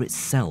matter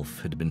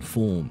itself had been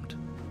formed.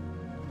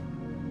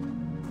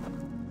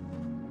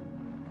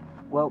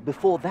 Well,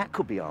 before that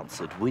could be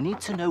answered, we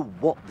need to know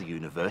what the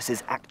universe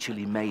is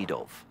actually made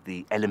of,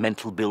 the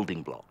elemental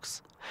building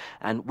blocks.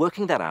 And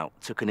working that out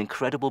took an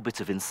incredible bit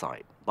of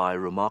insight by a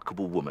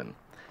remarkable woman,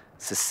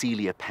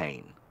 Cecilia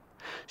Payne.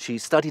 She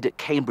studied at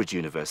Cambridge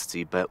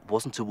University but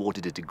wasn't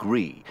awarded a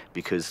degree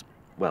because,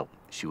 well,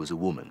 she was a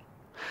woman.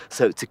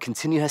 So to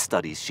continue her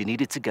studies, she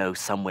needed to go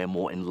somewhere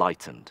more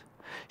enlightened.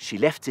 She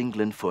left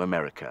England for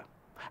America,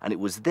 and it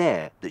was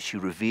there that she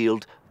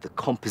revealed the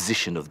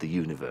composition of the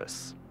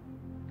universe.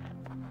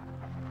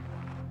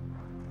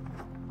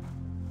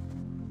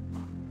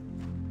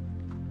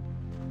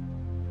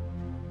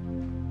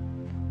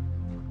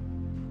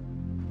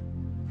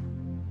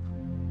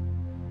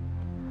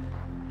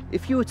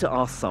 If you were to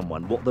ask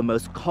someone what the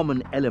most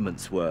common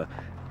elements were,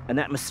 an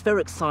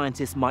atmospheric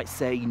scientist might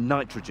say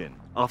nitrogen.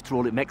 After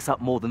all, it makes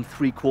up more than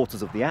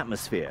 3/4 of the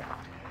atmosphere.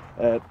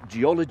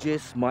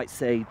 Geologists might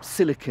say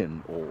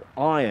silicon or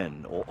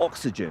iron or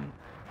oxygen,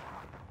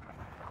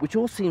 which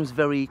all seems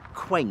very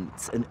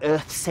quaint and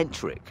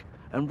Earth-centric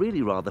and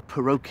really rather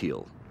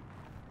parochial.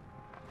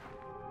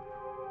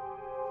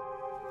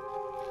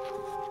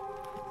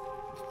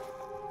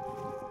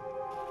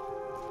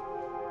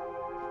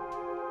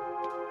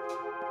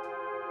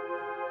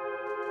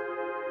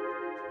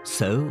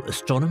 So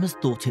astronomers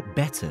thought it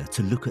better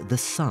to look at the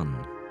sun,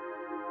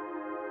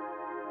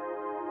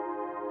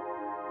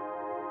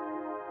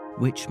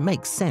 which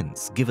makes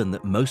sense given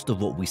that most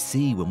of what we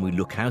see when we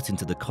look out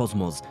into the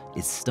cosmos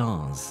is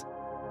stars.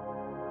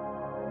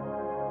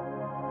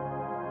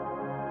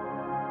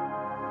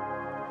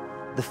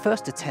 The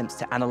first attempts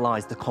to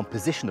analyze the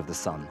composition of the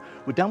sun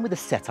were done with a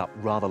setup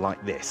rather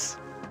like this.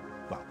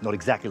 Well, not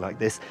exactly like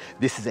this.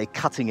 This is a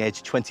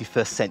cutting-edge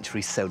 21st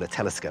century solar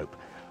telescope.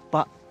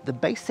 But the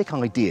basic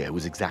idea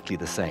was exactly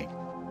the same.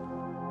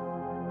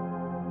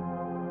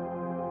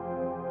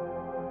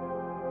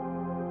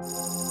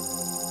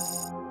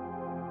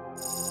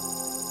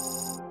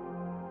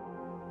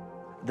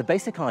 The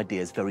basic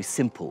idea is very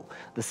simple.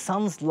 The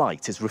sun's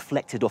light is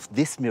reflected off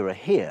this mirror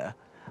here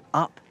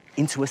up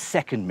into a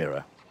second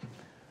mirror,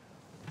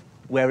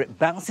 where it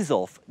bounces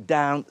off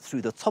down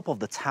through the top of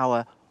the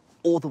tower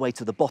all the way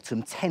to the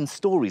bottom 10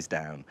 stories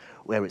down,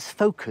 where it's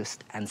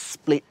focused and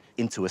split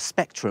into a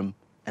spectrum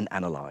and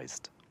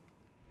analyzed.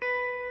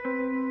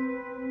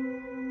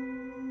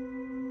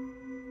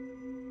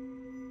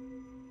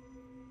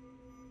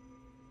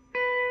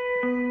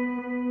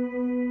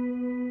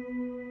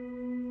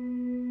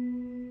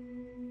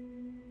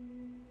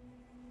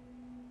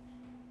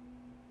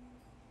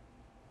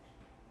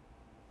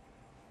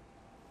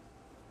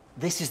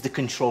 This is the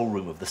control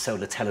room of the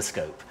solar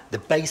telescope. The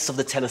base of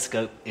the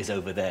telescope is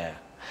over there.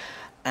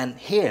 And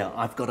here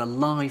I've got a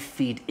live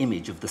feed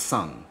image of the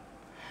sun.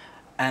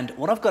 And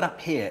what I've got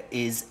up here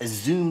is a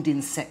zoomed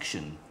in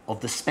section of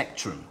the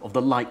spectrum of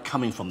the light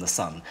coming from the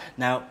sun.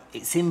 Now,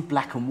 it's in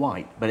black and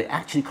white, but it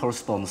actually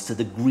corresponds to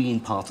the green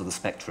part of the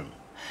spectrum.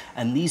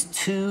 And these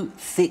two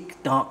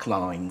thick, dark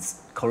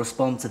lines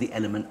correspond to the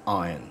element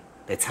iron.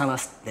 They tell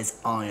us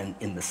there's iron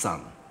in the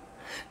sun.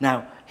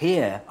 Now,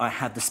 here I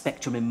have the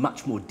spectrum in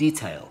much more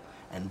detail,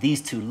 and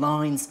these two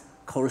lines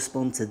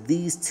correspond to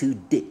these two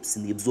dips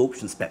in the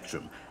absorption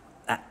spectrum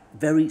at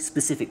very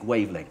specific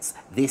wavelengths.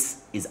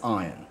 This is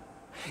iron.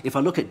 If I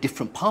look at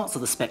different parts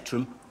of the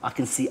spectrum, I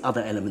can see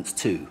other elements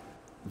too.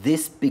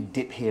 This big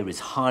dip here is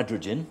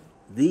hydrogen.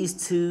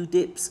 These two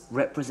dips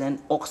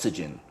represent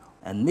oxygen,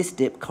 and this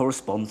dip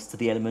corresponds to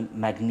the element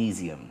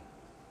magnesium.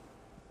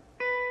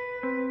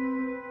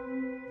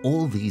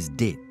 All these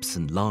dips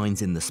and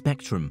lines in the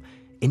spectrum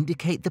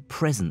indicate the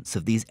presence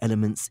of these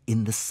elements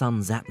in the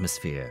sun's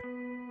atmosphere,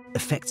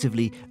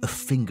 effectively a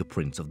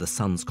fingerprint of the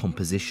sun's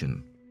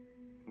composition.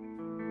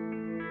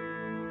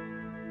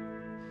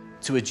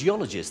 To a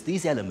geologist,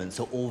 these elements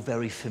are all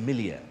very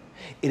familiar.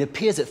 It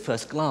appears at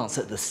first glance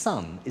that the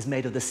sun is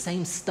made of the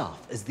same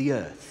stuff as the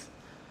Earth,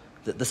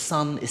 that the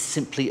sun is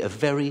simply a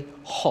very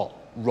hot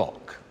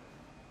rock.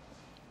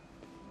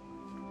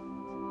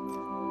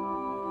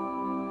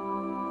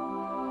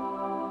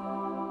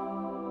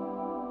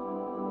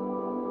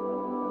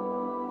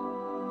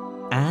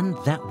 And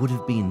that would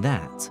have been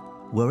that,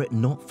 were it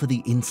not for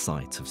the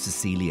insight of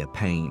Cecilia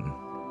Payne.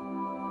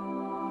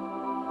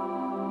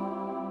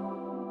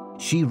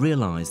 She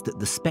realized that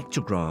the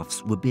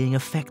spectrographs were being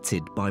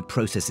affected by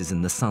processes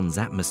in the sun's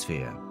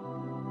atmosphere.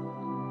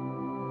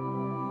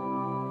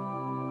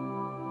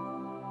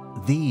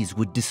 These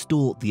would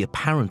distort the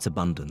apparent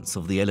abundance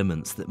of the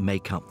elements that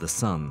make up the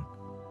sun.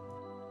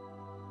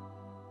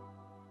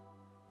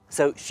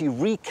 So she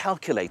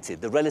recalculated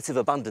the relative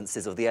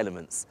abundances of the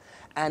elements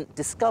and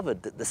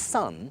discovered that the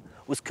sun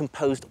was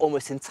composed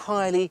almost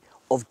entirely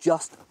of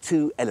just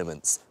two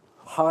elements,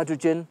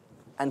 hydrogen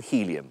and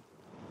helium.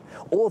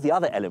 All the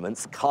other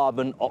elements,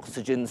 carbon,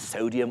 oxygen,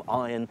 sodium,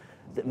 iron,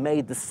 that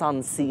made the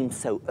sun seem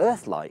so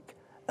Earth-like,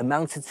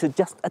 amounted to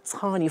just a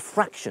tiny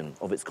fraction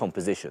of its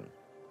composition.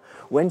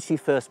 When she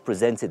first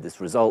presented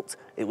this result,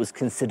 it was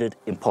considered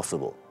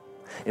impossible.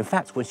 In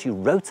fact, when she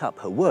wrote up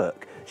her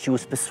work, she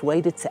was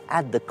persuaded to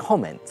add the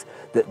comment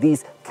that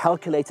these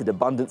calculated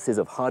abundances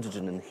of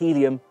hydrogen and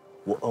helium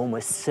were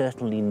almost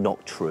certainly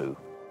not true.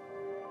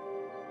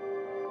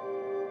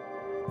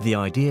 The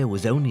idea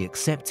was only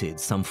accepted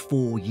some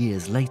 4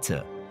 years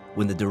later,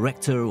 when the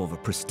director of a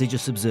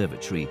prestigious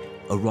observatory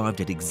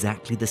arrived at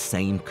exactly the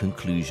same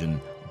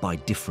conclusion by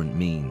different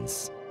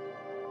means.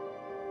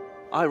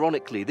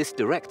 Ironically, this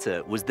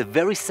director was the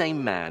very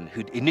same man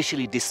who'd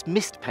initially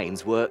dismissed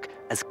Payne's work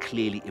as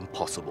clearly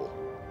impossible.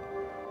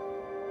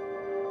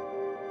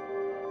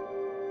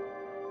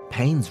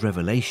 Payne's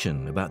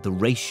revelation about the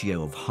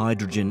ratio of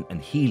hydrogen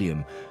and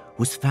helium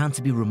was found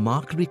to be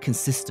remarkably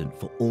consistent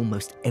for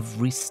almost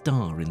every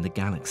star in the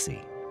galaxy.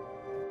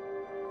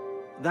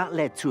 That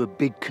led to a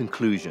big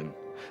conclusion.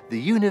 The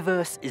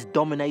universe is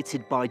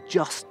dominated by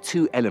just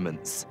two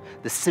elements,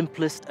 the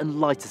simplest and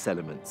lightest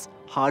elements,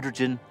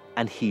 hydrogen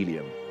and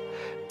helium.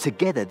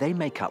 Together, they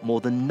make up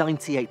more than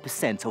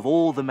 98% of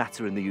all the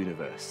matter in the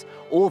universe.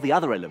 All the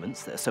other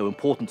elements that are so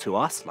important to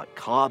us, like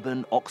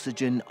carbon,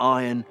 oxygen,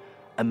 iron,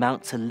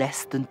 amount to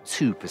less than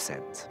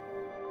 2%.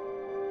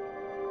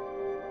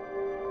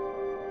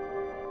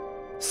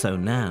 So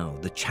now,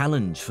 the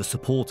challenge for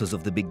supporters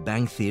of the Big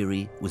Bang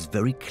Theory was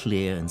very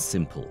clear and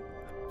simple.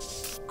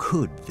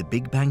 Could the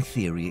Big Bang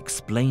Theory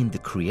explain the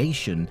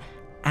creation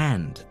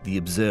and the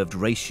observed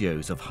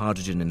ratios of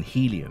hydrogen and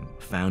helium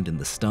found in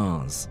the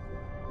stars?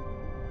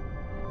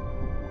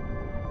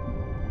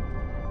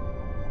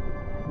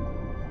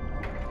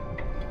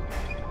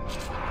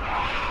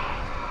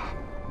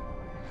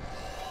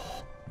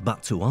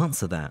 But to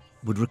answer that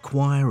would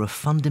require a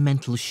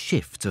fundamental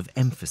shift of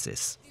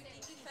emphasis.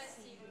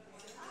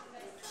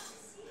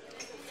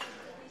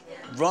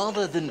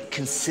 Rather than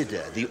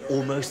consider the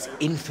almost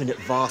infinite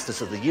vastness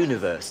of the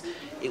universe,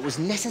 it was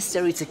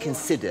necessary to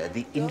consider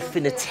the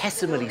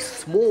infinitesimally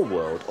small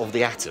world of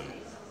the atom.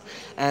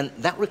 And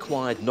that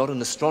required not an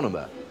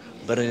astronomer,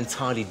 but an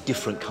entirely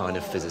different kind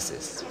of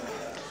physicist.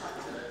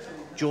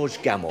 George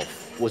Gamow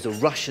was a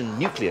Russian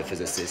nuclear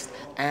physicist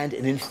and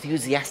an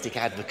enthusiastic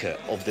advocate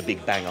of the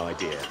Big Bang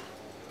idea.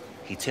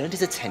 He turned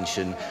his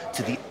attention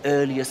to the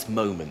earliest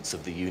moments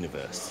of the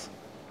universe.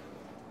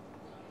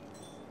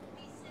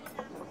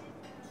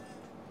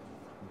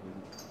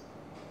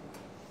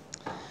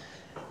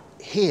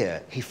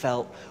 Here, he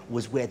felt,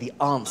 was where the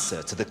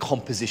answer to the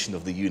composition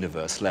of the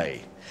universe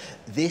lay.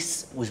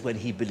 This was when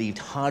he believed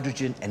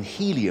hydrogen and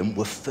helium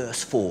were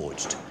first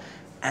forged,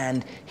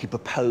 and he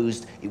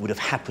proposed it would have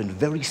happened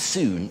very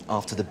soon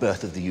after the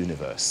birth of the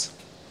universe.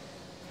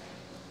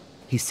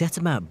 He set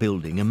about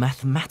building a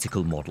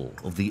mathematical model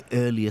of the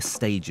earliest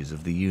stages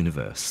of the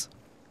universe.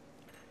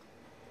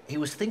 He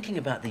was thinking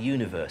about the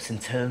universe in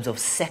terms of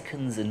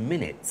seconds and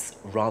minutes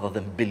rather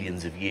than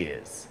billions of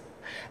years.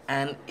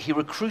 And he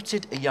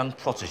recruited a young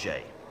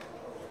protege,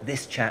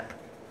 this chap,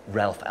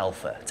 Ralph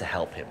Alpha, to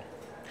help him.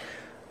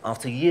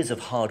 After years of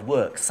hard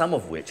work, some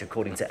of which,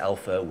 according to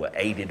Alpha, were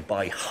aided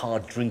by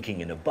hard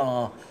drinking in a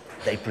bar,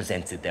 they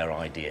presented their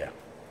idea.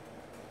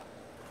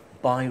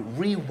 By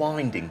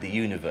rewinding the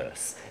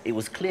universe, it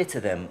was clear to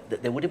them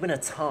that there would have been a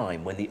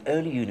time when the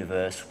early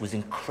universe was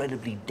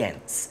incredibly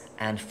dense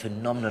and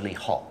phenomenally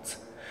hot.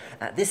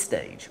 At this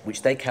stage,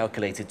 which they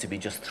calculated to be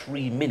just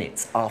 3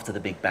 minutes after the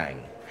Big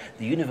Bang,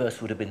 the universe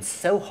would have been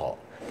so hot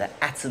that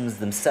atoms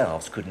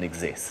themselves couldn't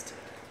exist,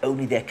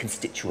 only their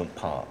constituent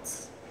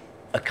parts.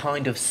 A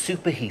kind of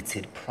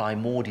superheated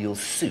primordial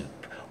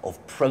soup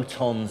of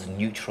protons,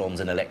 neutrons,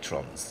 and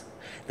electrons.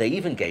 They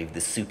even gave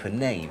this soup a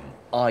name,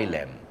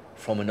 ILEM,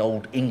 from an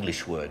old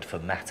English word for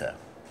matter.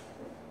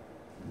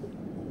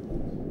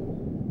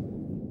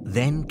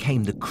 Then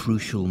came the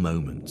crucial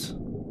moment.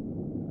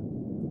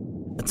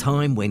 A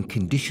time when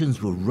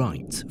conditions were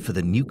right for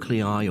the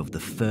nuclei of the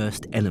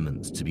first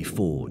elements to be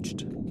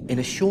forged. In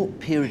a short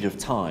period of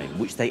time,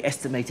 which they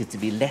estimated to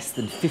be less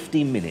than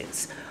 15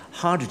 minutes,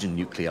 hydrogen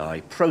nuclei,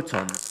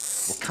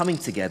 protons, were coming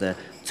together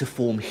to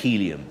form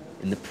helium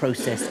in the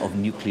process of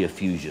nuclear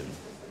fusion.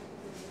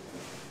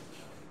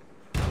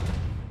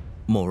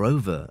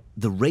 Moreover,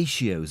 the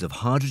ratios of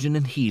hydrogen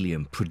and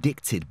helium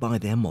predicted by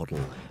their model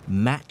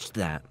matched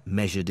that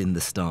measured in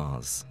the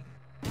stars.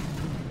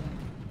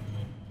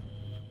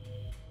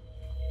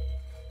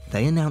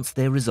 They announced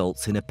their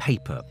results in a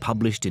paper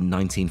published in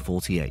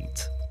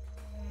 1948.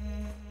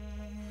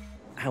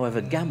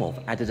 However,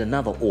 Gamow added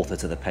another author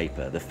to the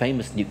paper, the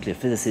famous nuclear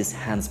physicist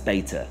Hans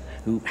Bethe,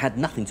 who had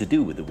nothing to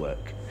do with the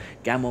work.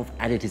 Gamow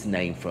added his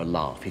name for a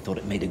laugh. He thought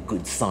it made a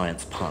good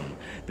science pun,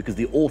 because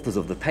the authors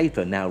of the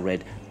paper now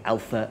read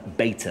Alpha,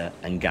 Beta,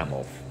 and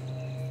Gamow.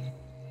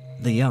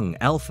 The young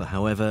Alpha,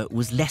 however,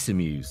 was less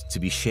amused to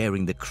be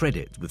sharing the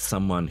credit with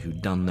someone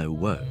who'd done no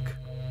work.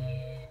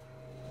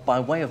 By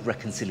way of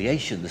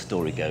reconciliation, the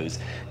story goes,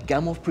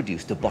 Gamow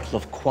produced a bottle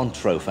of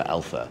Cointreau for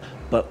Alpha,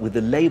 but with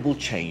the label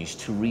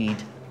changed to read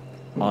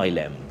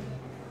ILEM.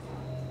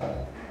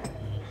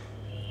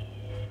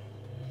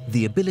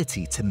 The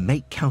ability to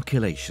make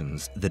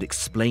calculations that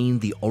explain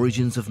the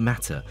origins of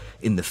matter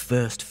in the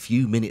first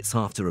few minutes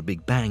after a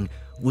Big Bang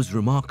was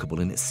remarkable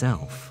in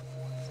itself.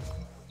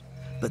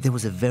 But there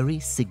was a very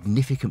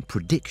significant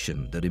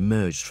prediction that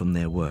emerged from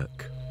their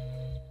work.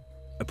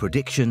 A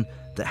prediction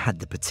that had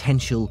the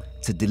potential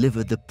to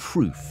deliver the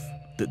proof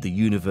that the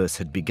universe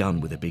had begun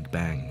with a Big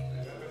Bang.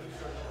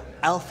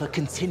 Alpha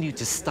continued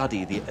to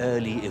study the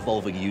early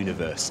evolving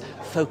universe,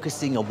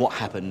 focusing on what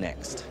happened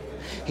next.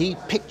 He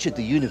pictured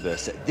the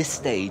universe at this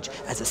stage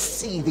as a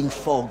seething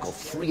fog of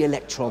free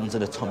electrons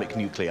and atomic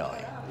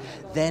nuclei.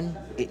 Then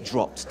it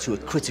dropped to a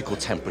critical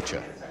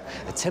temperature,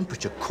 a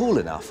temperature cool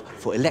enough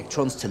for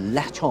electrons to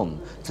latch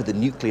on to the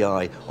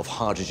nuclei of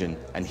hydrogen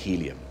and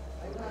helium.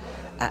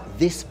 At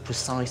this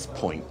precise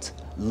point,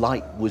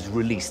 light was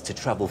released to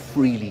travel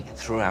freely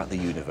throughout the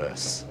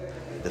universe,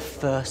 the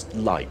first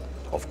light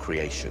of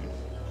creation.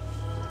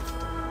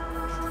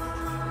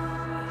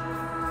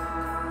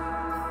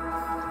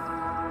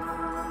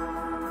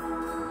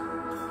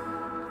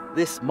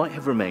 This might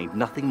have remained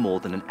nothing more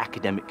than an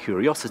academic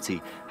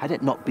curiosity had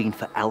it not been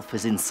for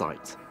Alpha's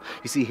insight.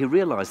 You see, he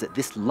realized that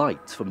this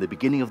light from the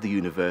beginning of the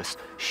universe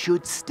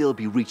should still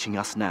be reaching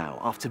us now,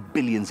 after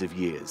billions of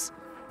years.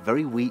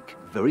 Very weak,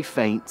 very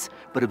faint,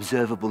 but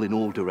observable in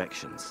all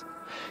directions.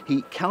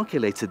 He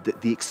calculated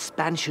that the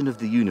expansion of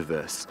the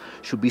universe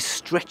should be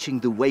stretching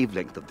the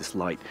wavelength of this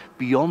light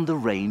beyond the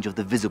range of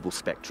the visible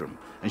spectrum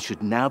and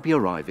should now be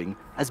arriving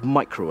as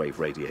microwave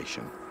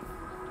radiation.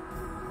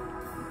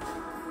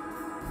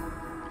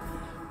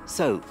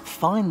 So,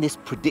 find this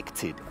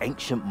predicted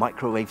ancient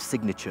microwave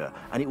signature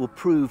and it will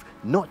prove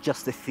not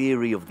just the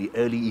theory of the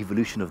early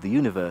evolution of the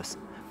universe,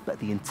 but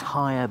the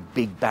entire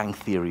Big Bang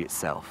theory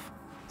itself.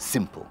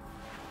 Simple.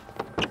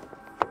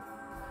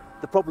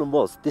 The problem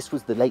was, this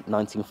was the late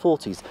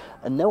 1940s,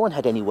 and no one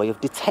had any way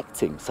of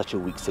detecting such a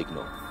weak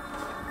signal.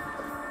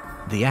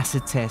 The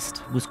acid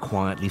test was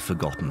quietly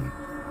forgotten.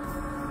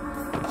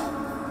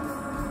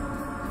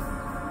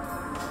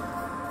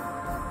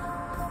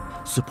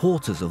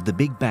 Supporters of the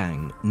Big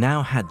Bang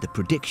now had the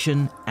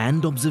prediction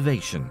and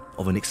observation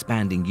of an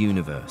expanding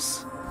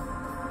universe,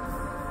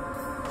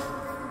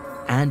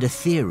 and a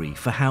theory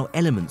for how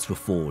elements were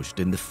forged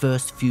in the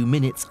first few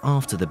minutes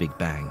after the Big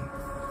Bang.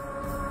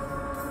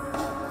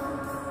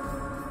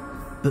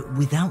 But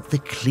without the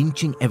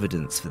clinching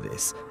evidence for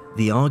this,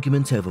 the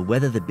argument over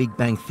whether the Big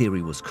Bang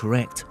theory was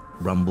correct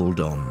rumbled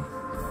on.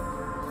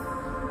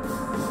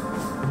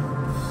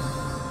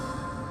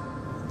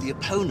 The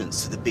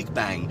opponents of the Big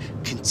Bang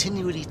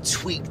continually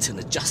tweaked and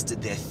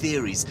adjusted their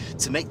theories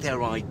to make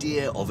their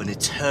idea of an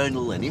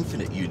eternal and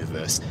infinite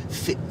universe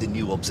fit the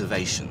new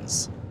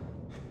observations.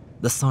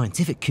 The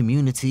scientific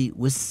community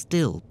was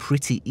still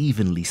pretty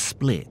evenly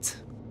split.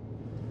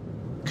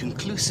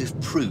 Conclusive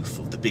proof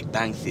of the Big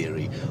Bang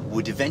theory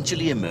would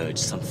eventually emerge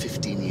some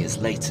 15 years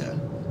later.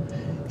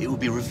 It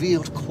would be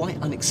revealed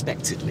quite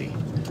unexpectedly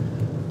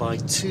by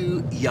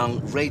two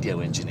young radio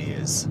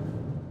engineers.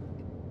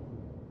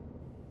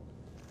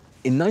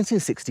 In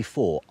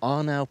 1964,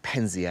 Arnau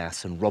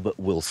Penzias and Robert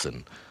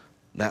Wilson,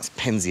 that's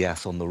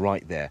Penzias on the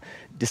right there,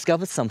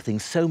 discovered something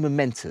so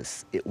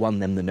momentous it won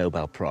them the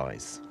Nobel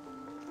Prize.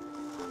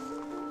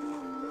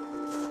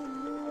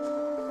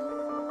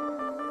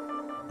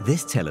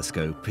 This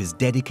telescope is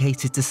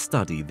dedicated to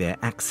study their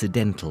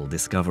accidental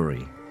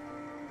discovery.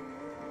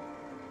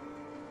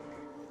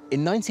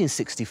 In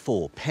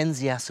 1964,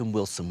 Penzias and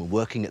Wilson were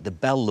working at the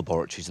Bell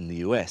Laboratories in the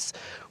US,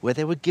 where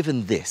they were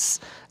given this,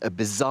 a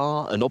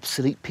bizarre and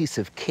obsolete piece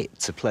of kit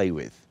to play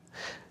with.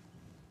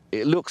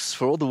 It looks,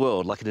 for all the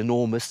world, like an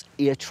enormous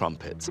ear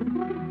trumpet.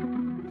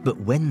 But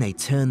when they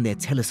turned their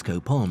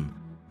telescope on,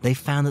 they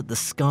found that the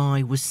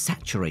sky was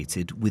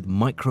saturated with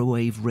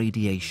microwave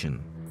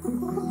radiation.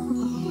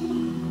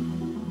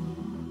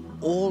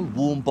 All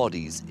warm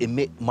bodies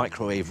emit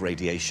microwave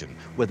radiation,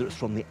 whether it's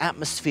from the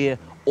atmosphere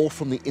or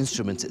from the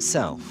instrument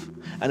itself.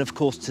 And of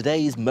course,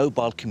 today's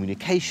mobile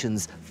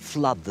communications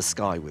flood the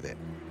sky with it.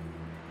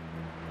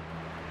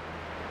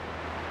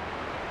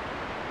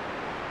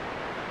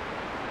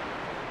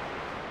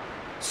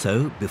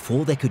 So,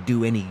 before they could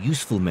do any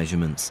useful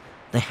measurements,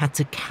 they had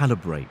to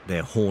calibrate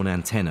their horn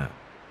antenna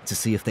to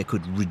see if they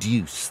could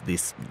reduce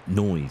this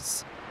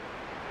noise.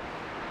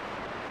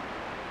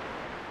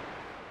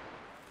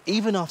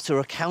 Even after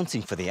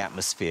accounting for the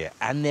atmosphere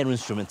and their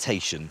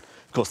instrumentation,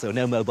 of course there were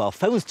no mobile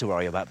phones to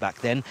worry about back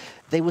then,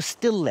 they were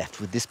still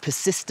left with this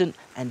persistent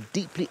and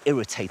deeply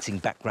irritating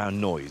background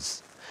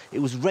noise. It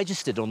was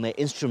registered on their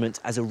instrument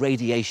as a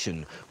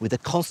radiation with a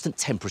constant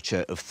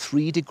temperature of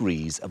 3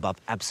 degrees above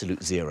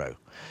absolute zero,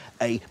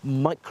 a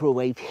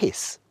microwave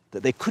hiss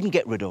that they couldn't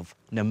get rid of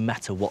no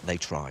matter what they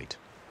tried.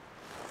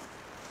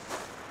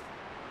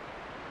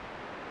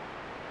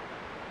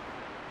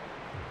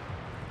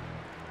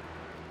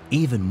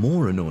 Even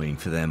more annoying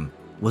for them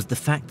was the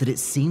fact that it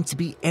seemed to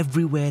be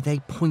everywhere they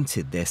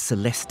pointed their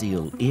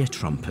celestial ear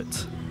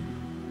trumpet.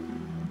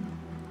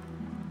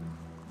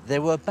 They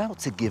were about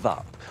to give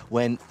up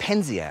when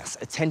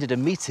Penzias attended a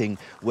meeting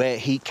where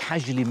he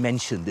casually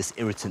mentioned this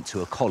irritant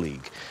to a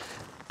colleague.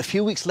 A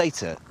few weeks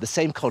later, the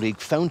same colleague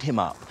phoned him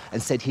up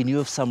and said he knew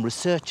of some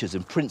researchers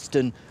in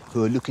Princeton who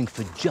were looking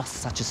for just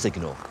such a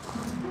signal.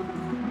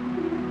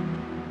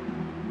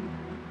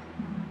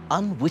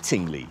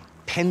 Unwittingly,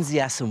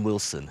 Penzias and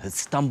Wilson had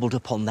stumbled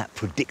upon that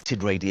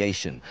predicted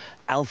radiation,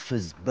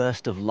 Alpha's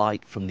burst of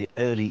light from the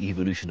early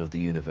evolution of the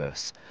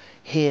universe.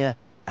 Here,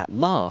 at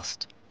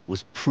last,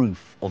 was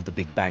proof of the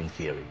Big Bang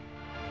theory.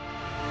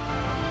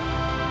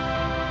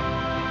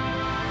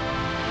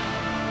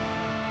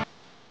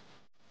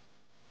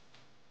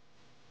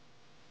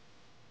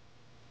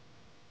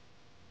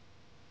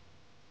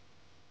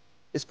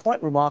 It's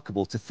quite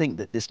remarkable to think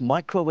that this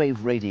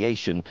microwave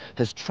radiation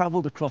has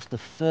traveled across the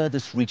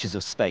furthest reaches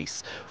of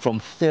space from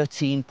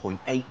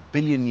 13.8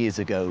 billion years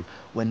ago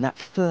when that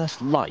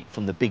first light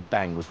from the Big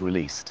Bang was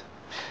released.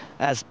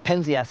 As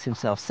Penzias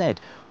himself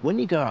said, when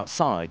you go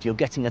outside, you're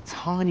getting a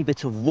tiny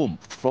bit of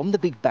warmth from the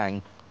Big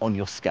Bang on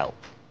your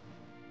scalp.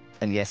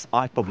 And yes,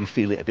 I probably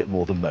feel it a bit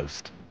more than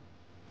most.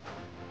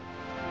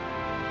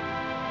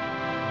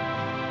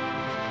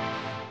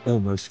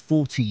 Almost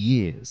 40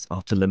 years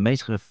after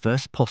Lemaitre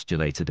first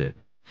postulated it,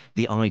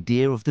 the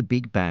idea of the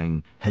Big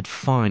Bang had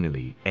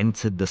finally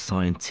entered the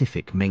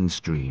scientific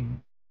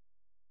mainstream.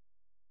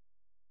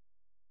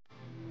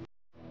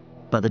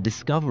 But the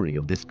discovery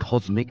of this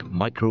cosmic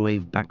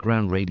microwave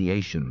background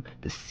radiation,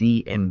 the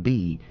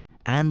CMB,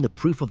 and the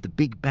proof of the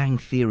Big Bang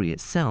theory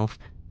itself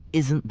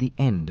isn't the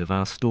end of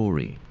our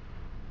story.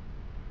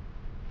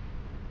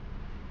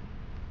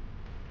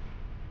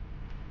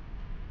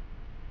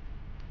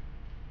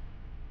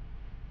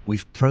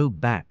 We've probed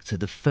back to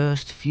the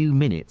first few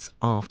minutes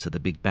after the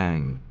Big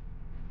Bang.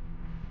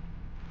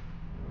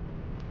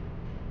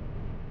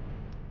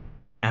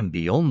 And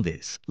beyond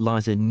this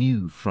lies a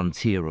new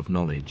frontier of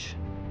knowledge.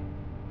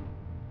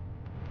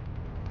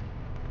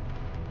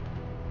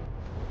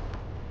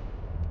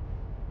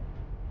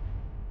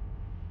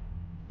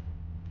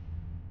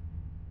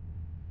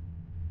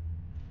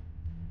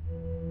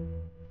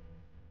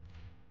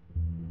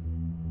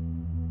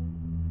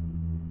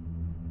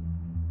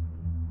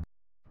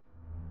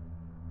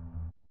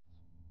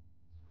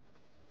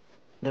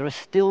 There are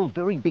still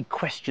very big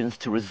questions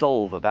to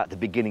resolve about the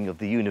beginning of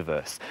the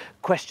universe.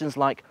 Questions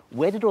like,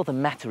 where did all the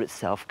matter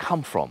itself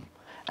come from?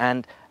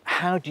 And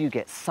how do you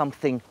get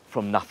something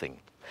from nothing?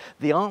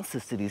 The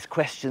answers to these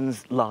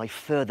questions lie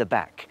further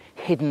back,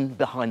 hidden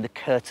behind the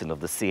curtain of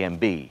the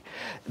CMB.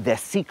 Their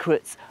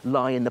secrets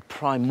lie in the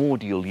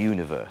primordial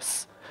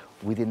universe,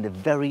 within the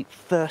very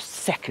first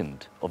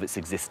second of its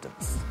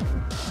existence.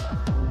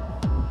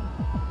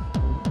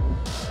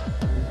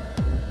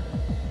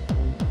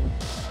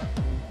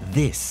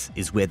 This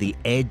is where the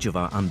edge of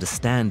our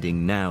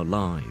understanding now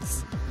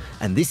lies.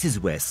 And this is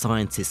where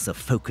scientists are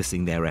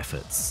focusing their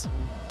efforts.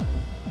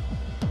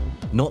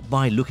 Not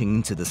by looking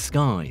into the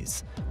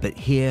skies, but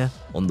here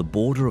on the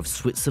border of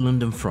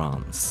Switzerland and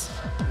France.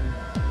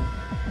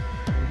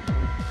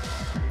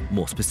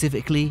 More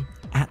specifically,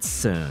 at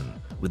CERN,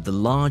 with the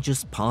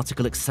largest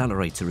particle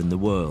accelerator in the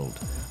world,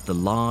 the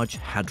Large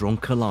Hadron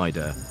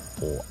Collider,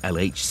 or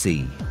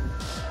LHC.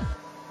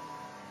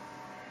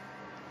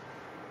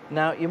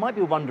 Now, you might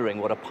be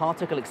wondering what a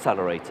particle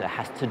accelerator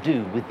has to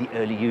do with the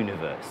early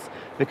universe,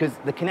 because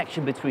the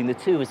connection between the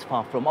two is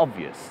far from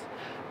obvious.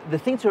 The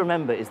thing to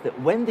remember is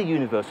that when the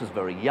universe was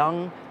very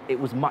young, it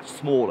was much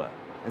smaller.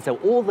 And so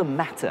all the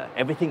matter,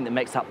 everything that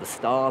makes up the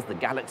stars, the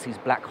galaxies,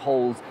 black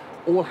holes,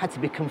 all had to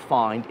be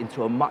confined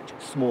into a much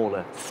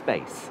smaller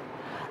space.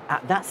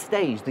 At that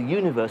stage, the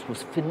universe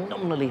was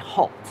phenomenally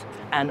hot,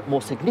 and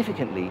more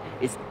significantly,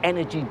 its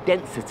energy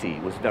density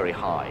was very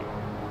high.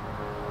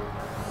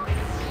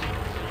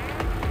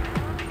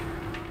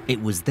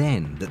 It was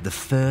then that the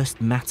first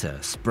matter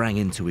sprang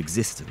into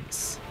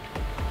existence.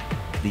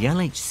 The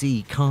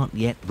LHC can't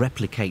yet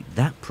replicate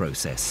that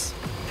process,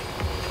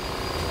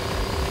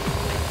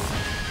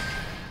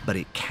 but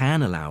it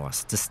can allow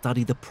us to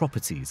study the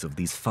properties of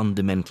these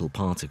fundamental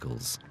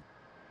particles.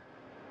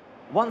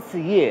 Once a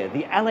year,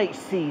 the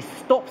LHC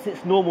stops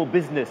its normal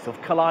business of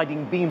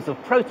colliding beams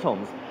of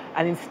protons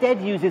and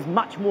instead uses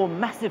much more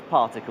massive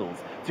particles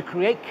to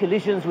create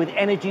collisions with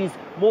energies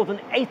more than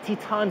 80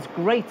 times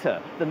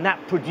greater than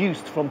that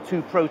produced from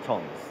 2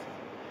 protons.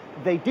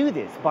 They do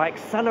this by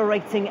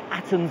accelerating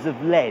atoms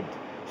of lead,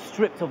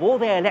 stripped of all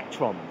their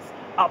electrons,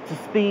 up to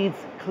speeds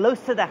close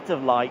to that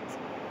of light,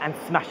 and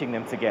smashing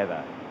them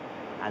together.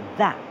 And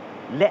that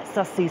lets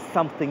us see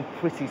something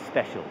pretty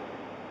special.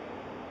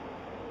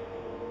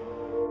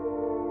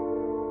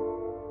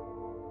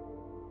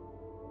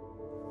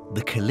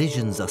 The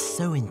collisions are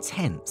so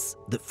intense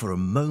that for a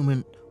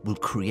moment will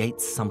create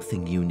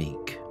something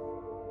unique.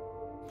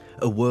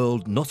 A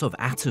world not of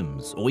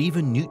atoms or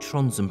even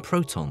neutrons and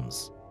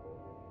protons,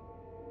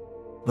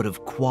 but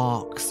of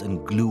quarks and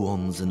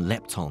gluons and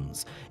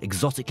leptons,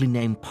 exotically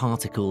named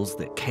particles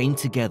that came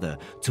together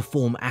to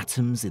form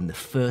atoms in the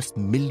first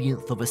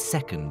millionth of a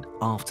second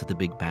after the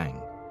Big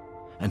Bang,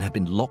 and have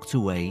been locked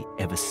away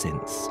ever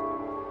since.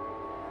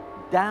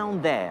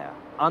 Down there,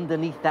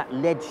 underneath that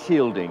lead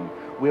shielding,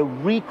 we're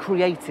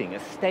recreating a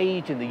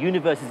stage in the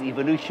universe's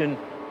evolution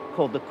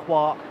called the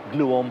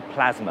quark-gluon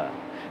plasma.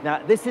 Now,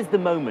 this is the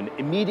moment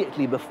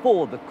immediately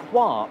before the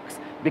quarks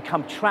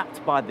become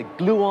trapped by the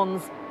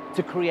gluons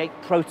to create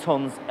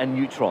protons and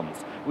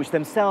neutrons, which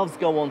themselves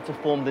go on to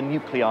form the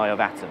nuclei of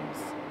atoms.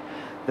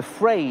 The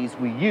phrase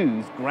we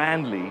use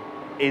grandly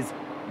is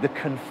the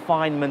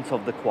confinement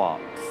of the quarks.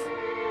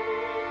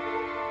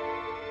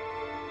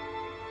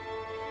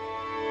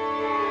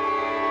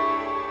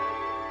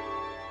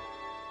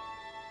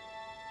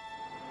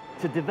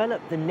 To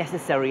develop the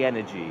necessary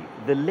energy,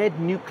 the lead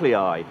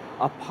nuclei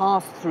are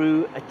passed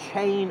through a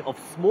chain of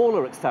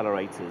smaller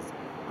accelerators,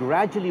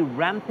 gradually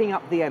ramping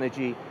up the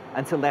energy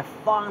until they're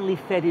finally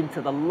fed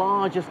into the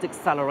largest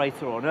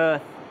accelerator on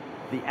Earth,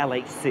 the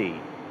LHC.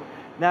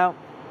 Now,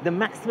 the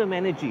maximum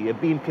energy a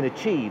beam can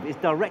achieve is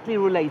directly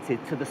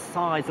related to the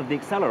size of the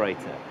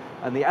accelerator,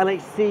 and the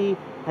LHC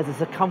has a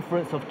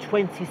circumference of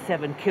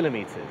 27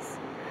 kilometers.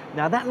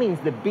 Now, that means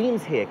the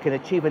beams here can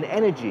achieve an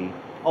energy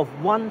of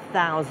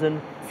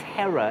 1,000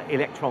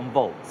 tera-electron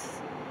volts.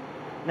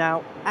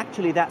 Now,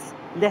 actually, that's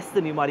less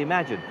than you might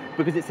imagine,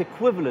 because it's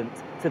equivalent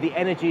to the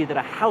energy that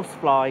a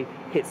housefly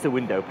hits a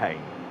window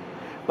pane.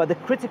 But the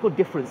critical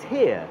difference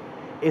here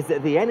is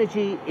that the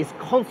energy is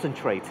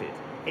concentrated.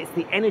 It's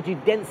the energy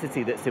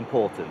density that's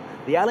important.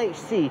 The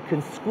LHC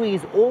can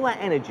squeeze all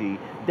that energy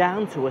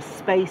down to a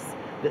space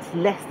that's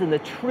less than a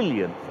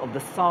trillionth of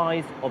the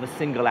size of a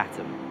single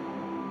atom.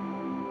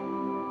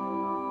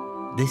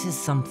 This is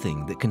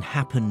something that can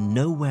happen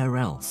nowhere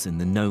else in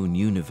the known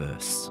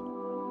universe.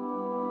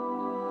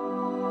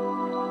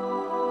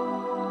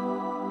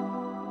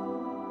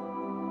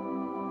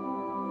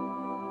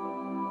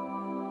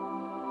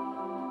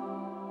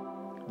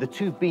 The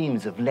 2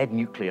 beams of lead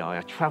nuclei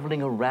are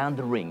traveling around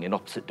the ring in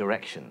opposite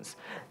directions.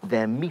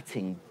 They're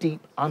meeting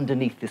deep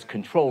underneath this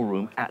control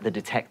room at the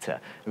detector.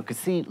 You can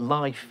see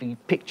live feed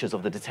pictures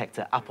of the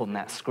detector up on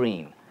that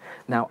screen.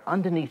 Now,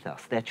 underneath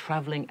us, they're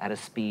traveling at a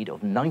speed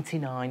of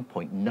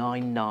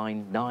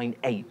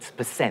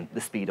 99.9998%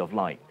 the speed of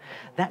light.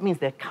 That means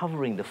they're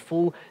covering the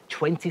full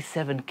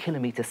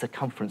 27-kilometer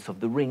circumference of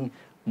the ring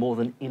more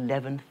than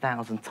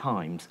 11,000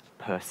 times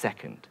per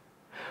second.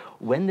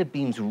 When the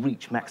beams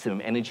reach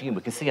maximum energy, and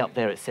we can see up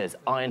there it says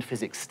iron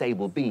physics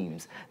stable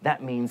beams,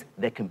 that means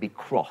they can be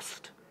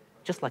crossed,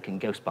 just like in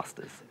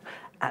Ghostbusters.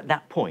 At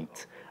that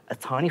point, a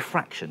tiny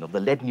fraction of the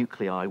lead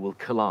nuclei will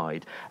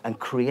collide and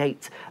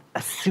create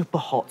a super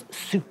hot,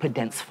 super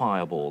dense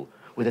fireball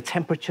with a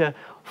temperature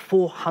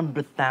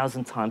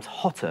 400,000 times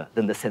hotter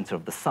than the center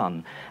of the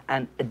sun,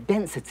 and a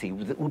density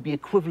that would be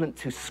equivalent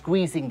to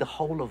squeezing the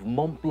whole of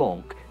Mont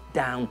Blanc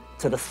down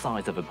to the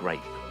size of a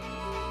grape.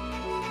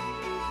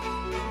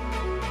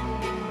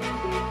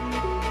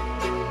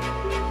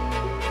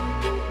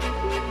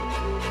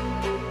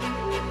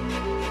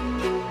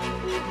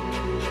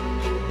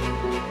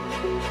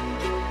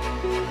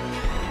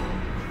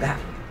 That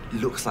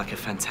looks like a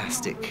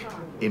fantastic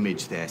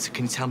image there. So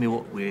can you tell me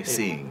what we're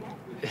seeing?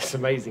 It's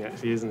amazing,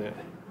 actually, isn't it?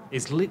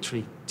 It's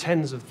literally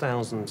tens of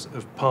thousands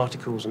of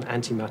particles and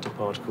antimatter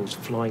particles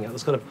flying out.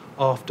 It's kind of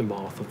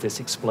aftermath of this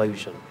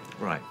explosion.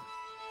 Right.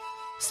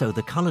 So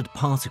the coloured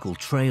particle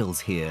trails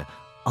here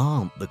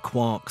aren't the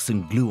quarks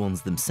and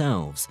gluons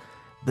themselves,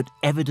 but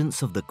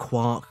evidence of the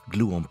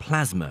quark-gluon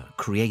plasma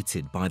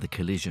created by the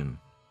collision.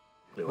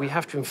 We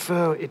have to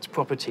infer its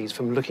properties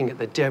from looking at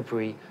the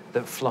debris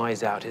that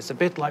flies out. It's a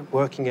bit like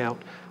working out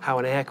how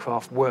an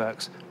aircraft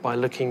works by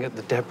looking at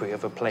the debris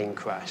of a plane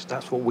crash.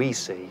 That's what we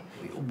see.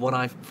 What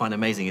I find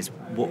amazing is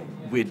what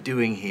we're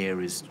doing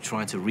here is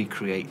trying to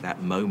recreate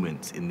that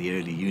moment in the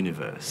early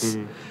universe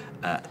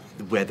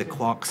where the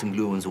quarks and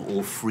gluons were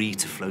all free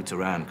to float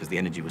around because the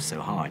energy was so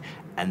high,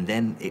 and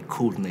then it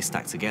cooled and they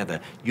stacked together.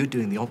 You're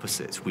doing the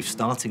opposite. We're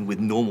starting with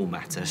normal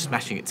matter,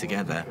 smashing it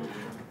together,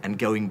 and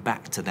going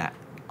back to that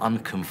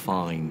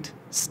unconfined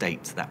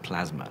state, that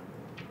plasma.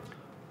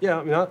 Yeah,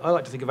 I mean, I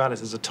like to think of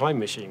Alice as a time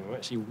machine. We're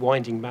actually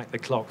winding back the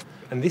clock.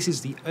 And this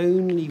is the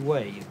only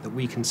way that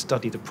we can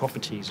study the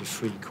properties of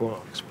free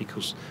quarks,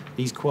 because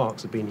these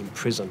quarks have been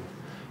imprisoned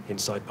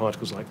inside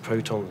particles like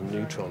protons and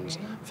neutrons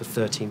for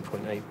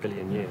 13.8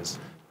 billion years.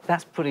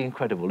 That's pretty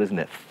incredible, isn't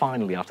it?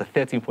 Finally, after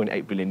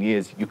 13.8 billion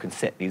years, you can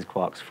set these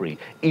quarks free,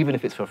 even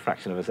if it's for a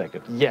fraction of a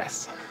second.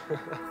 Yes.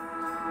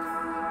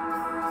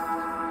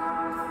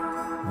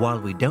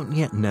 While we don't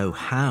yet know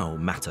how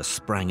matter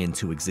sprang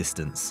into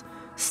existence,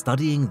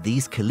 studying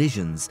these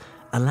collisions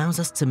allows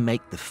us to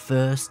make the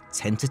first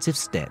tentative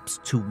steps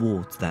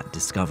towards that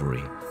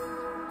discovery.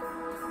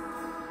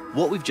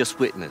 What we've just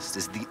witnessed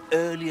is the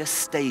earliest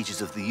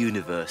stages of the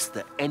universe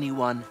that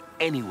anyone,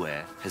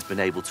 anywhere, has been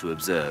able to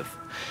observe.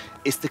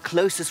 It's the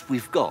closest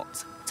we've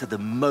got to the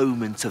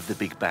moment of the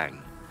Big Bang.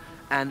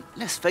 And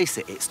let's face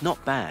it, it's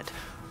not bad.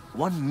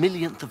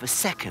 1/1,000,000th of a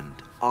second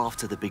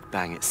after the Big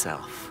Bang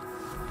itself.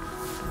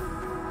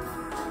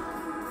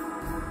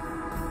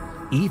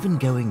 Even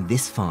going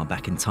this far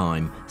back in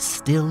time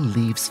still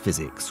leaves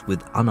physics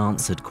with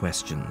unanswered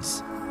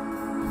questions.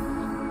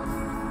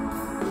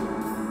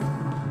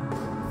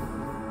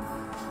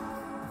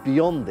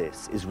 Beyond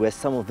this is where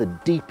some of the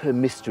deeper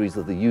mysteries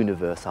of the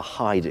universe are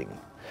hiding.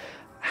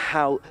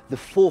 How the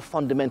four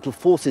fundamental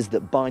forces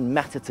that bind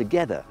matter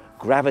together,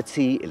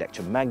 gravity,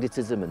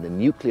 electromagnetism, and the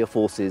nuclear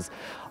forces,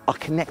 are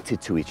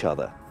connected to each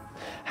other.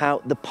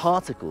 How the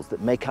particles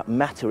that make up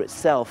matter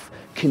itself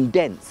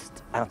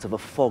condensed out of a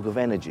fog of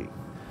energy.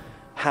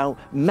 How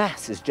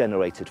mass is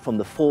generated from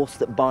the force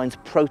that binds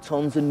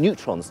protons and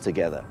neutrons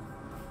together.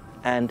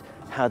 And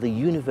how the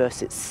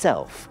universe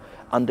itself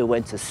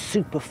underwent a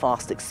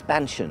super-fast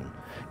expansion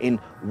in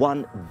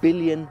 1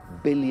 billion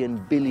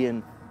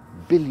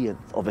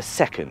of a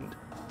second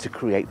to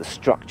create the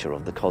structure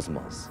of the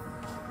cosmos.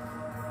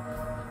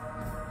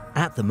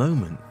 At the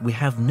moment, we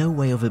have no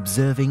way of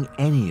observing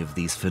any of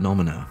these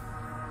phenomena.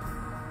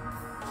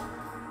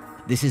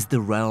 This is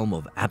the realm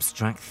of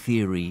abstract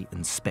theory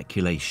and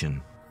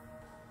speculation.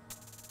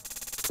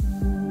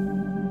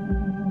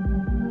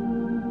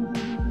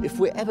 If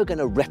we're ever going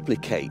to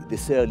replicate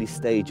this early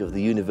stage of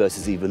the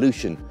universe's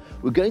evolution,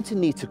 we're going to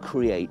need to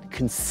create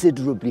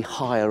considerably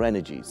higher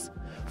energies.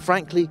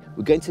 Frankly,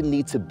 we're going to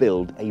need to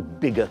build a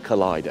bigger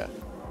collider.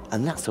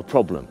 And that's a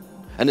problem.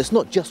 And it's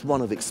not just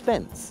one of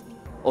expense,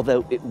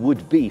 although it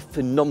would be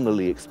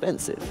phenomenally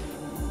expensive.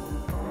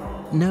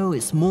 No,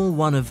 it's more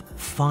one of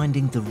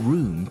finding the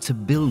room to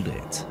build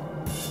it.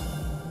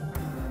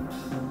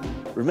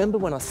 Remember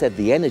when I said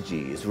the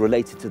energy is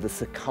related to the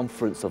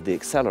circumference of the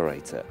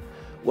accelerator?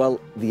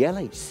 Well, the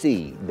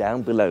LHC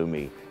down below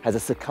me has a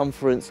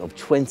circumference of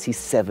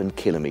 27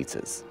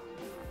 kilometers.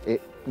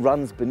 It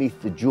runs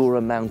beneath the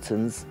Jura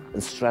Mountains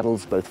and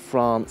straddles both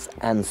France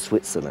and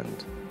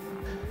Switzerland.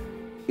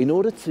 In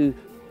order to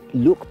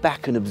look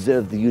back and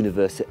observe the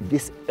universe at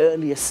this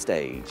earliest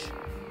stage,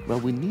 well,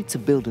 we need to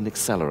build an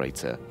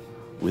accelerator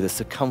with a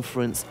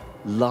circumference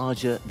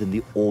larger than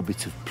the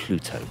orbit of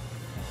Pluto.